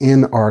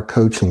in our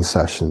coaching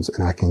sessions,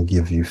 and I can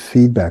give you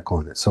feedback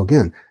on it. So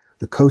again,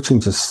 the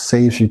coaching just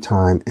saves you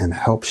time and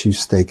helps you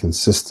stay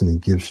consistent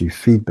and gives you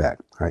feedback,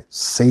 right?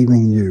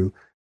 Saving you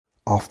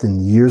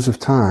often years of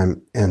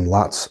time and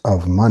lots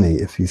of money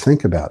if you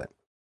think about it.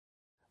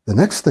 The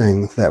next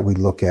thing that we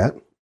look at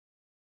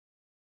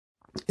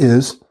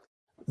is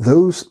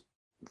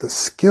the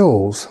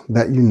skills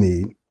that you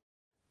need,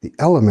 the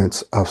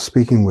elements of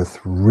speaking with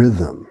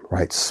rhythm,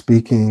 right?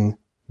 Speaking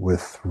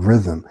with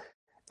rhythm.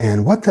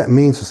 And what that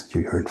means is that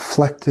you're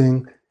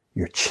inflecting,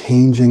 you're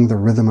changing the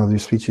rhythm of your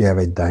speech. You have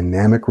a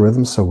dynamic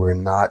rhythm, so we're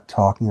not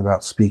talking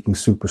about speaking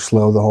super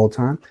slow the whole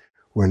time.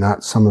 We're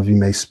not, some of you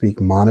may speak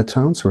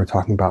monotone, so we're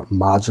talking about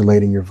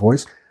modulating your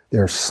voice.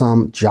 There are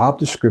some job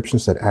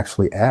descriptions that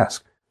actually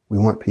ask, we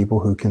want people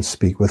who can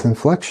speak with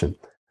inflection.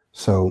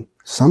 So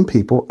some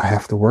people, I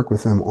have to work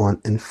with them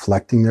on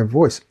inflecting their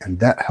voice, and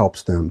that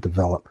helps them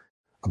develop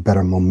a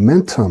better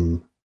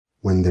momentum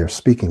when they're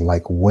speaking,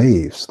 like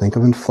waves. Think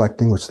of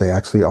inflecting, which they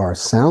actually are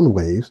sound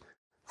waves.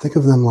 Think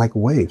of them like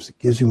waves. It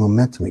gives you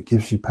momentum. It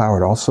gives you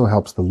power. It also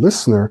helps the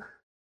listener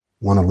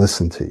want to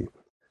listen to you.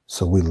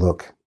 So we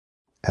look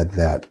at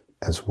that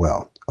as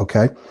well.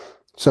 Okay.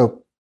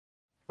 So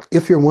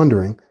if you're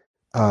wondering,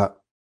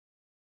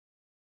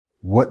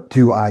 what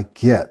do I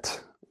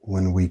get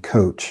when we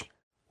coach?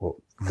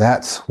 Well,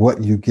 that's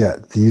what you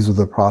get. These are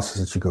the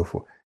processes that you go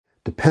for.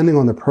 Depending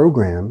on the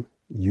program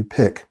you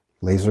pick,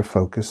 laser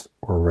focused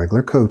or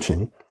regular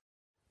coaching,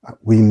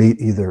 we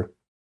meet either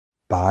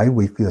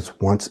bi-weekly, that's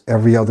once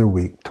every other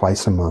week,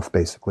 twice a month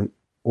basically,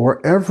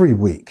 or every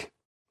week.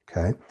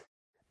 Okay.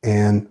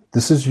 And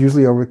this is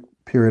usually over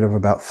a period of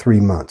about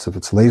 3 months. If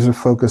it's laser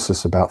focused,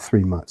 it's about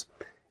 3 months.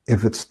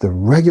 If it's the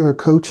regular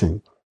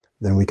coaching,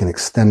 then we can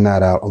extend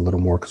that out a little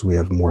more because we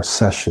have more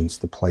sessions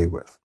to play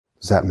with.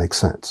 Does that make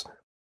sense?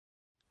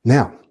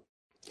 Now,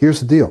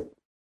 here's the deal.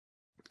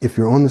 If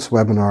you're on this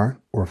webinar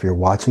or if you're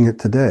watching it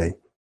today,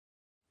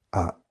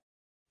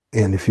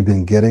 and if you've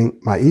been getting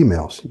my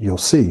emails, you'll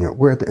see,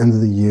 we're at the end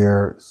of the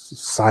year,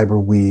 Cyber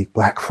Week,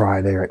 Black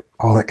Friday, right?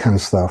 All that kind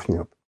of stuff.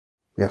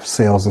 We have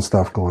sales and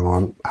stuff going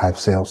on. I have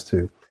sales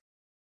too.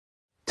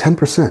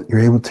 10%, you're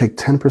able to take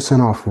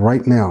 10% off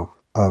right now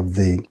of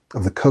the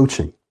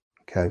coaching.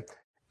 Okay.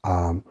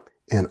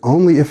 And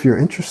only if you're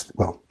interested,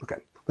 well,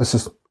 okay, let's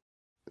just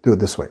do it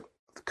this way.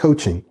 The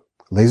coaching,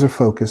 laser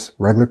focus,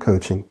 regular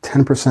coaching,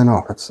 10%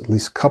 off. That's at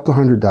least a couple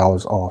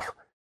 $100 off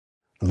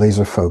the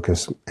laser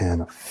focus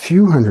and a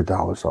few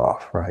 $100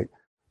 off, right,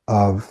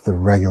 of the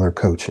regular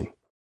coaching.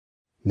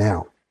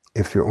 Now,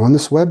 if you're on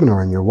this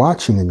webinar and you're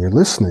watching and you're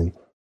listening,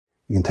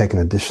 you can take an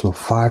additional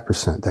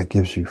 5%. That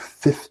gives you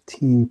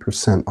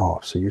 15%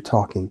 off. So you're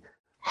talking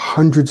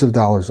hundreds of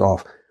dollars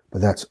off,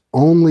 but that's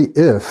only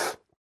if,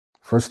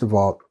 first of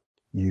all,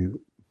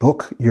 you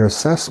book your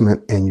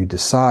assessment and you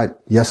decide,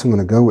 yes, I'm going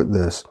to go with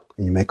this,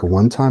 and you make a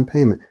one-time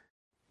payment,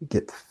 you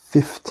get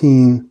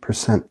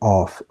 15%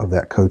 off of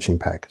that coaching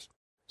package.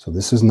 So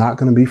this is not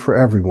going to be for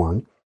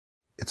everyone.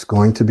 It's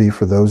going to be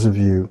for those of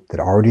you that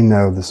already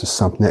know this is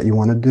something that you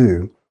want to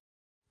do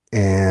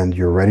and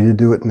you're ready to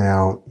do it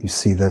now. You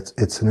see that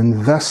it's an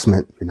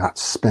investment. You're not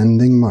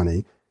spending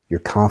money.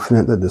 You're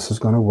confident that this is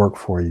going to work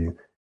for you.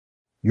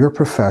 You're a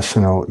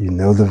professional. You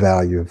know the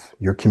value of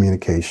your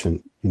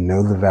communication. You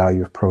know the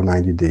value of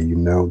Pro90D. You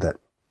know that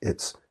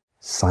it's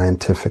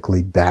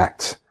scientifically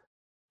backed,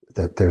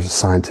 that there's a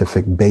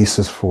scientific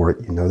basis for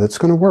it. You know that's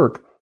going to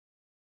work.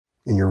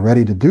 And you're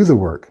ready to do the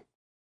work,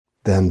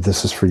 then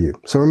this is for you.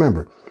 So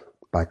remember,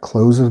 by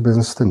close of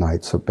business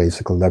tonight, so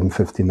basically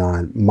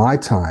 11:59, my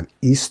time,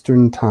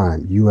 Eastern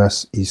time,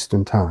 U.S.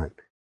 Eastern time,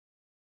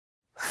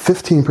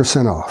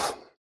 15% off.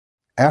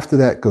 After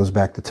that goes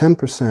back to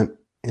 10%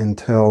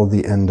 until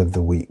the end of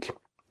the week,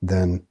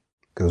 then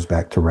goes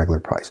back to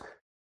regular price.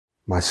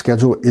 My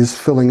schedule is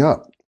filling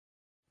up.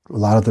 A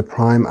lot of the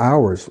prime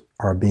hours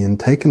are being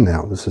taken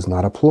now. This is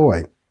not a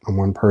ploy. I'm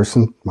one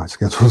person, my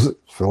schedule is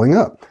filling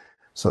up.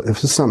 So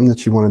if it's something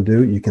that you want to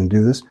do, you can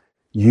do this.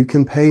 You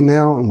can pay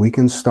now and we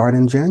can start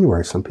in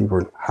January. Some people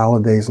are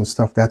holidays and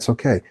stuff. That's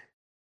okay.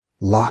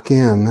 Lock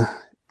in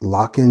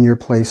your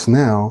place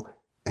now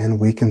and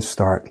we can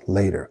start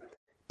later.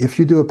 If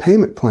you do a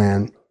payment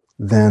plan,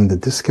 then the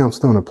discounts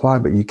don't apply,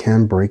 but you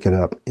can break it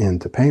up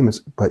into payments,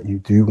 but you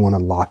do want to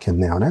lock in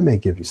now. And that may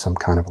give you some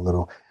kind of a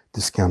little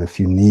discount if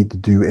you need to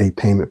do a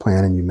payment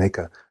plan and you make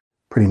a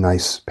pretty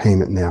nice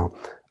payment now.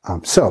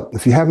 So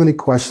if you have any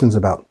questions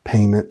about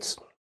payments,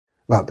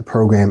 about the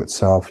program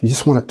itself, you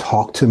just want to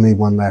talk to me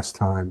one last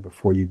time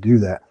before you do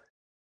that,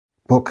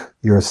 book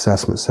your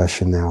assessment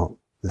session now.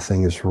 The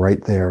thing is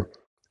right there.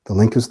 The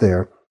link is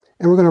there.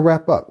 And we're going to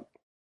wrap up.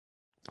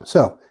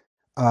 So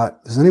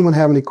does anyone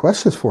have any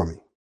questions for me?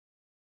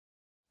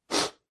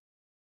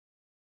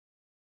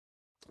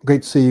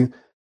 Great to see you.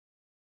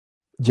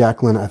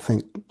 Jacqueline, I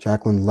think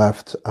Jacqueline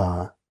left.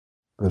 It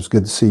was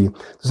good to see you.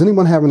 Does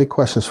anyone have any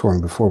questions for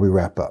me before we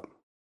wrap up?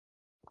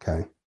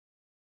 Okay.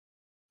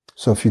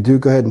 So if you do,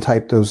 go ahead and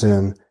type those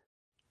in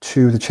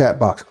to the chat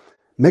box.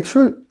 Make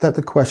sure that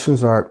the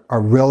questions are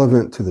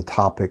relevant to the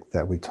topic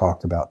that we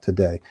talked about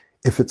today.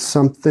 If it's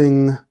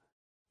something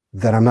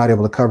that I'm not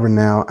able to cover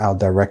now, I'll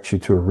direct you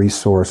to a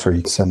resource, or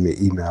you can send me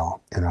an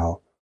email and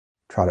I'll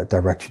try to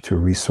direct you to a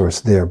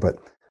resource there. But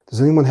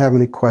does anyone have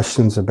any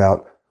questions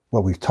about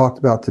what we've talked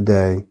about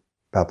today,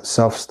 about the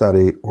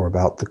self-study, or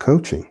about the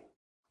coaching?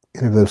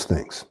 Any of those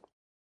things?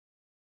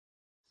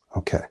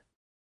 Okay.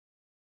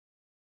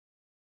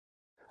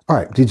 All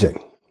right, DJ,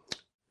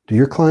 do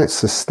your clients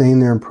sustain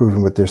their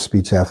improvement with their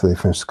speech after they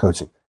finish the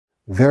coaching?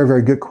 Very,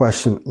 very good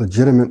question,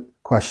 legitimate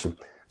question.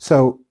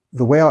 So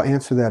the way I'll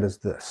answer that is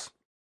this.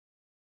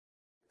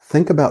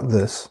 Think about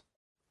this.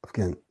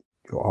 Again,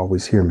 you'll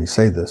always hear me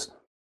say this.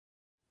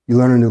 You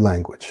learn a new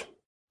language,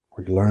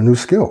 or you learn a new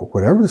skill,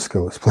 whatever the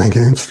skill is, playing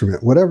an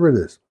instrument, whatever it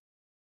is.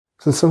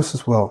 So someone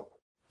says, well,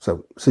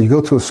 so you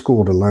go to a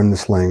school to learn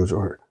this language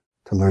or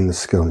to learn this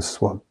skill. And says,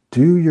 well,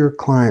 do your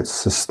clients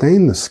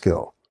sustain the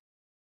skill?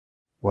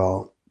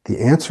 Well, the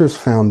answer is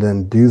found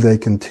in, do they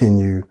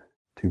continue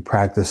to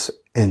practice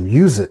and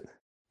use it?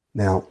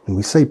 Now, when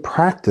we say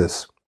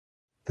practice,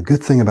 the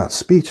good thing about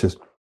speech is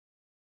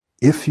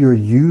if you're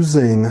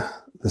using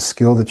the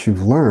skill that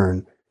you've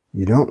learned,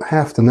 you don't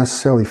have to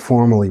necessarily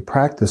formally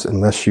practice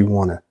unless you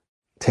want to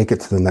take it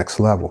to the next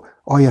level.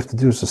 All you have to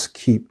do is just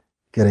keep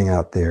getting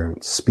out there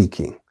and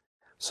speaking.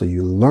 So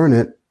you learn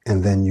it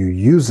and then you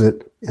use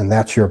it, and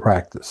that's your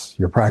practice.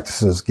 Your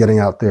practice is getting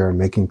out there and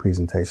making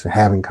presentations,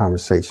 having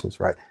conversations,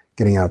 right?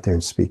 Getting out there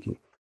and speaking.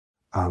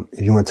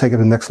 If you want to take it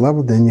to the next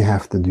level, then you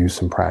have to do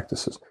some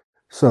practices.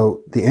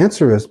 So the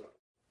answer is,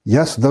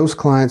 yes, those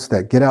clients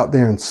that get out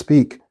there and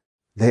speak,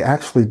 they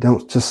actually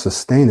don't just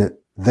sustain it,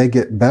 they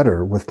get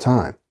better with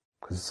time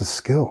because it's a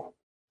skill,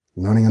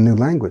 learning a new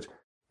language.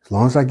 As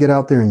long as I get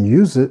out there and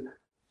use it,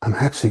 I'm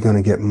actually going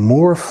to get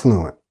more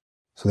fluent.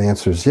 So the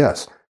answer is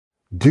yes.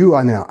 Do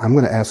I now? I'm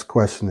going to ask a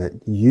question that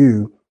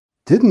you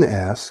didn't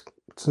ask.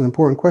 It's an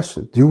important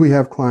question. Do we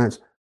have clients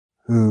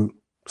who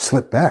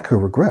slip back, who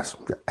regress?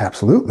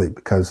 Absolutely,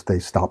 because they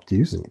stopped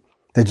using it.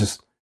 They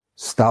just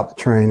stopped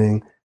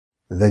training.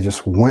 They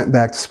just went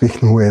back to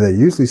speaking the way they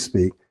usually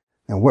speak.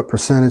 And what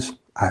percentage?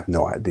 I have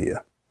no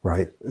idea,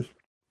 right? There's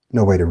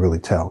no way to really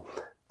tell.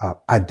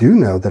 I do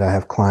know that I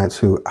have clients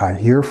who I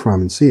hear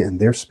from and see, and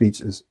their speech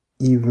is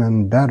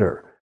even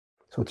better.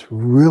 So it's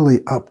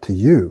really up to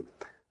you.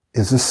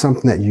 Is this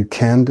something that you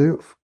can do?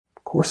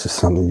 Of course it's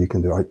something you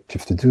can do. All you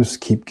have to do is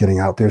keep getting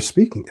out there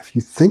speaking. If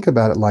you think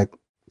about it like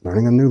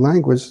learning a new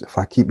language, if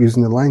I keep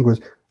using the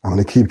language, I'm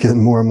going to keep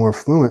getting more and more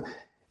fluent.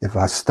 If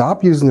I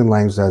stop using the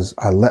language, as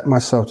I let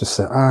myself just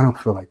say, I don't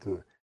feel like doing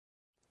it.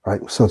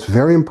 Right? So it's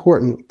very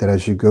important that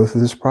as you go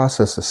through this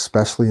process,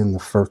 especially in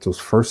those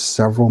first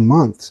several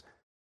months,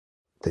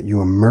 that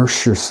you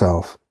immerse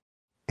yourself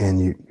and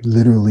you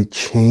literally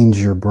change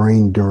your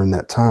brain during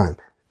that time.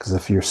 Because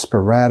if you're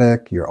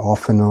sporadic, you're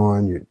off and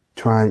on, you're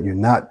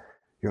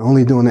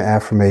only doing the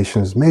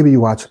affirmations, maybe you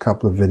watch a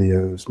couple of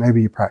videos,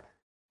 maybe you practice,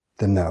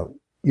 then no,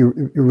 you're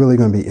really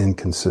going to be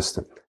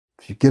inconsistent.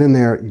 If you get in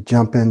there, you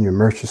jump in, you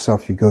immerse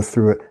yourself, you go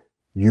through it,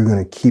 you're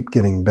going to keep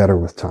getting better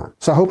with time.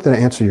 So I hope that I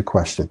answered your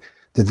question.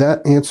 Did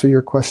that answer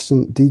your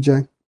question,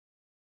 DJ?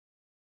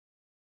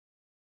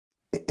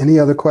 Any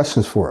other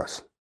questions for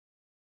us?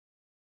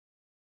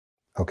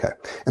 Okay.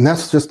 And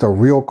that's just a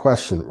real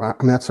question, right?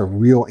 I mean, that's a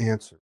real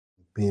answer.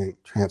 Being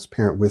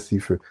transparent with you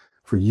for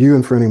you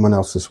and for anyone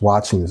else that's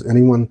watching. Is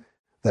anyone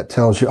that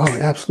tells you, oh,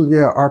 absolutely,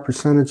 yeah,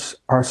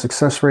 our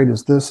success rate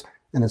is this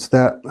and it's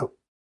that.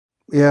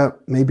 Yeah,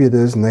 maybe it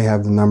is, and they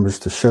have the numbers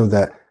to show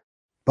that.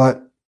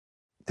 But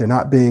they're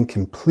not being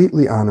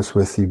completely honest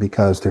with you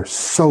because there's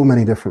so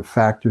many different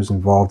factors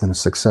involved in a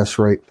success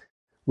rate.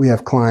 We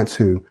have clients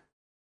who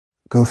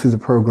go through the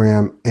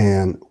program,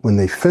 and when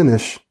they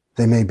finish,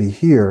 they may be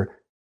here.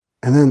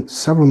 And then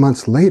several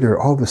months later,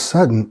 all of a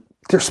sudden,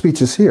 their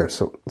speech is here.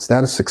 So is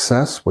that a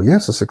success? Well,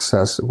 yes, a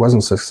success. It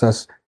wasn't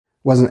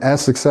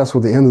as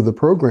successful at the end of the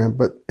program,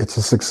 but it's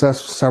a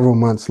success several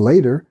months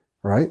later,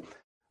 right?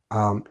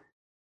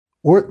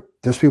 Or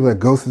there's people that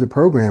go through the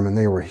program and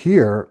they were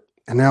here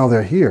and now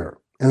they're here.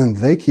 And then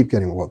they keep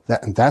getting,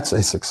 that's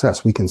a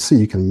success. You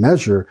can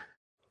measure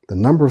the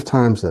number of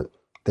times that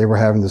they were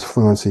having this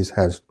fluency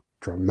has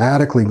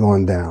dramatically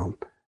gone down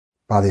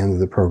by the end of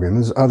the program.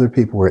 There's other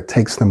people where it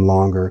takes them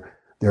longer.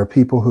 There are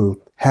people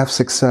who have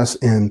success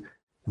in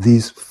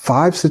these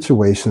 5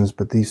 situations,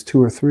 but these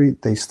 2 or 3,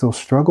 they still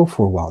struggle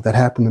for a while. That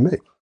happened to me.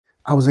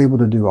 I was able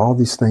to do all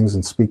these things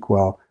and speak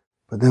well,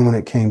 But then when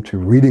it came to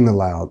reading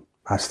aloud,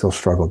 I still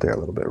struggled there a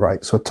little bit,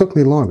 right? So it took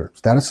me longer.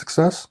 Is that a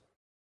success?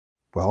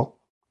 Well,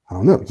 I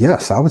don't know.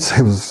 Yes, I would say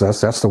it was a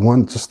success. That's the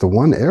one, just the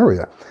one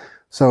area.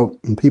 So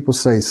when people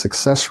say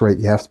success rate,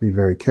 you have to be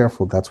very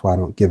careful. That's why I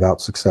don't give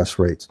out success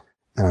rates.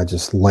 And I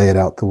just lay it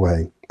out the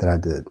way that I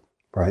did,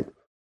 right?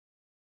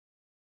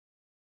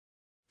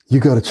 You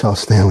go to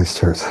Charles Stanley's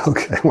church.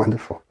 Okay,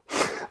 wonderful.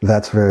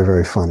 That's very,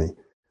 very funny.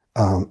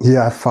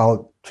 Yeah, I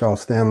followed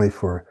Charles Stanley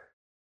for,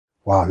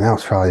 wow, now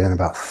it's probably in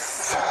about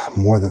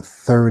more than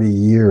 30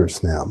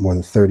 years now, more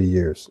than 30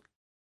 years.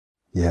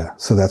 Yeah,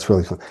 so that's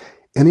really fun.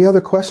 Any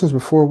other questions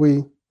before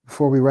we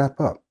wrap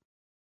up?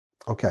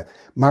 Okay,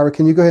 Myra,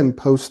 can you go ahead and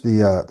post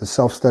the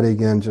self-study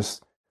again,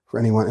 just for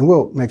anyone, and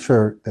we'll make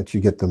sure that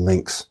you get the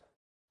links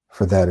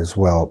for that as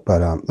well.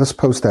 But let's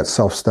post that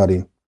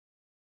self-study.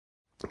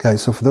 Okay,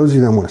 so for those of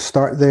you that want to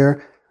start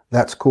there,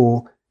 that's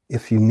cool.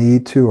 If you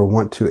need to or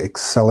want to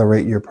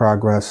accelerate your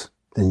progress,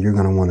 then you're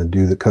going to want to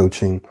do the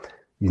coaching.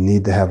 You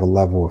need to have a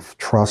level of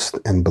trust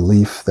and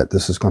belief that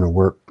this is going to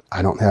work.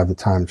 I don't have the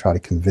time to try to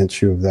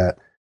convince you of that.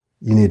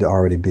 You need to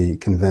already be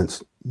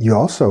convinced. You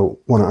also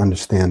want to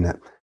understand that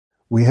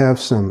we have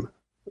some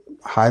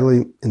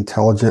highly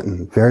intelligent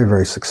and very,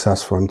 very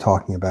successful, I'm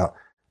talking about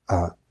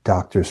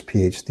doctors,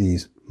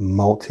 PhDs,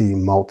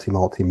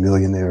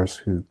 multi-millionaires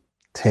who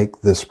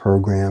take this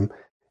program,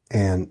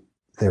 and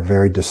they're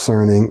very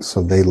discerning.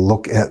 So they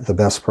look at the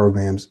best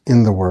programs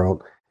in the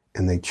world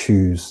and they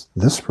choose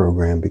this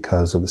program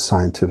because of the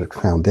scientific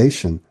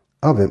foundation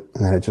of it,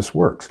 and that it just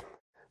works.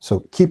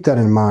 So keep that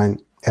in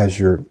mind as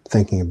you're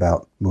thinking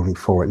about moving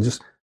forward. And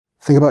just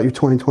think about your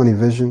 2020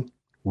 vision,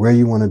 where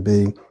you want to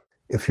be.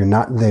 If you're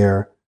not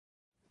there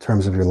in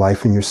terms of your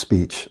life and your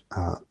speech,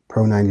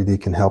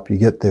 Pro90D can help you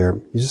get there.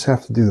 You just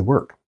have to do the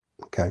work.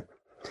 Okay.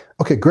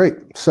 Okay, great.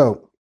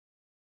 So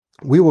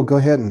we will go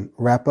ahead and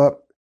wrap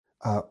up.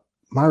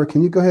 Myra,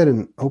 can you go ahead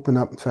and open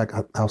up? In fact,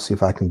 I'll see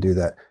if I can do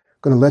that.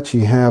 I'm going to let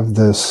you have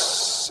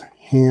this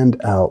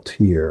handout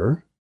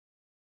here.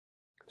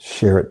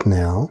 Share it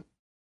now.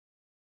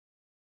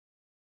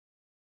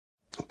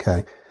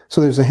 Okay.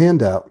 So there's a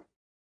handout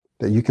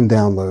that you can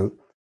download.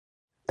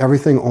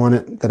 Everything on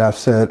it that I've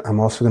said, I'm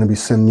also going to be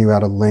sending you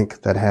out a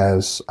link that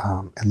has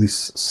at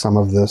least some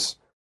of this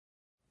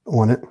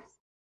on it.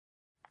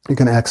 You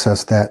can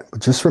access that.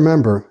 But just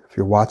remember, if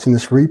you're watching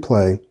this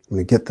replay, I'm going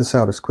to get this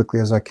out as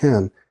quickly as I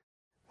can,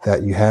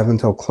 that you have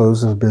until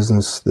close of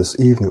business this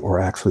evening,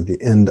 or actually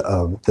the end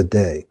of the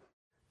day,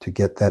 to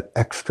get that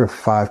extra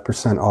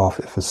 5% off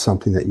if it's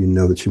something that you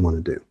know that you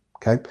want to do.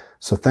 Okay?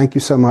 So thank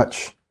you so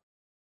much.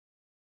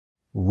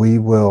 We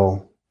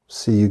will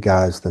see you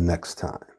guys the next time.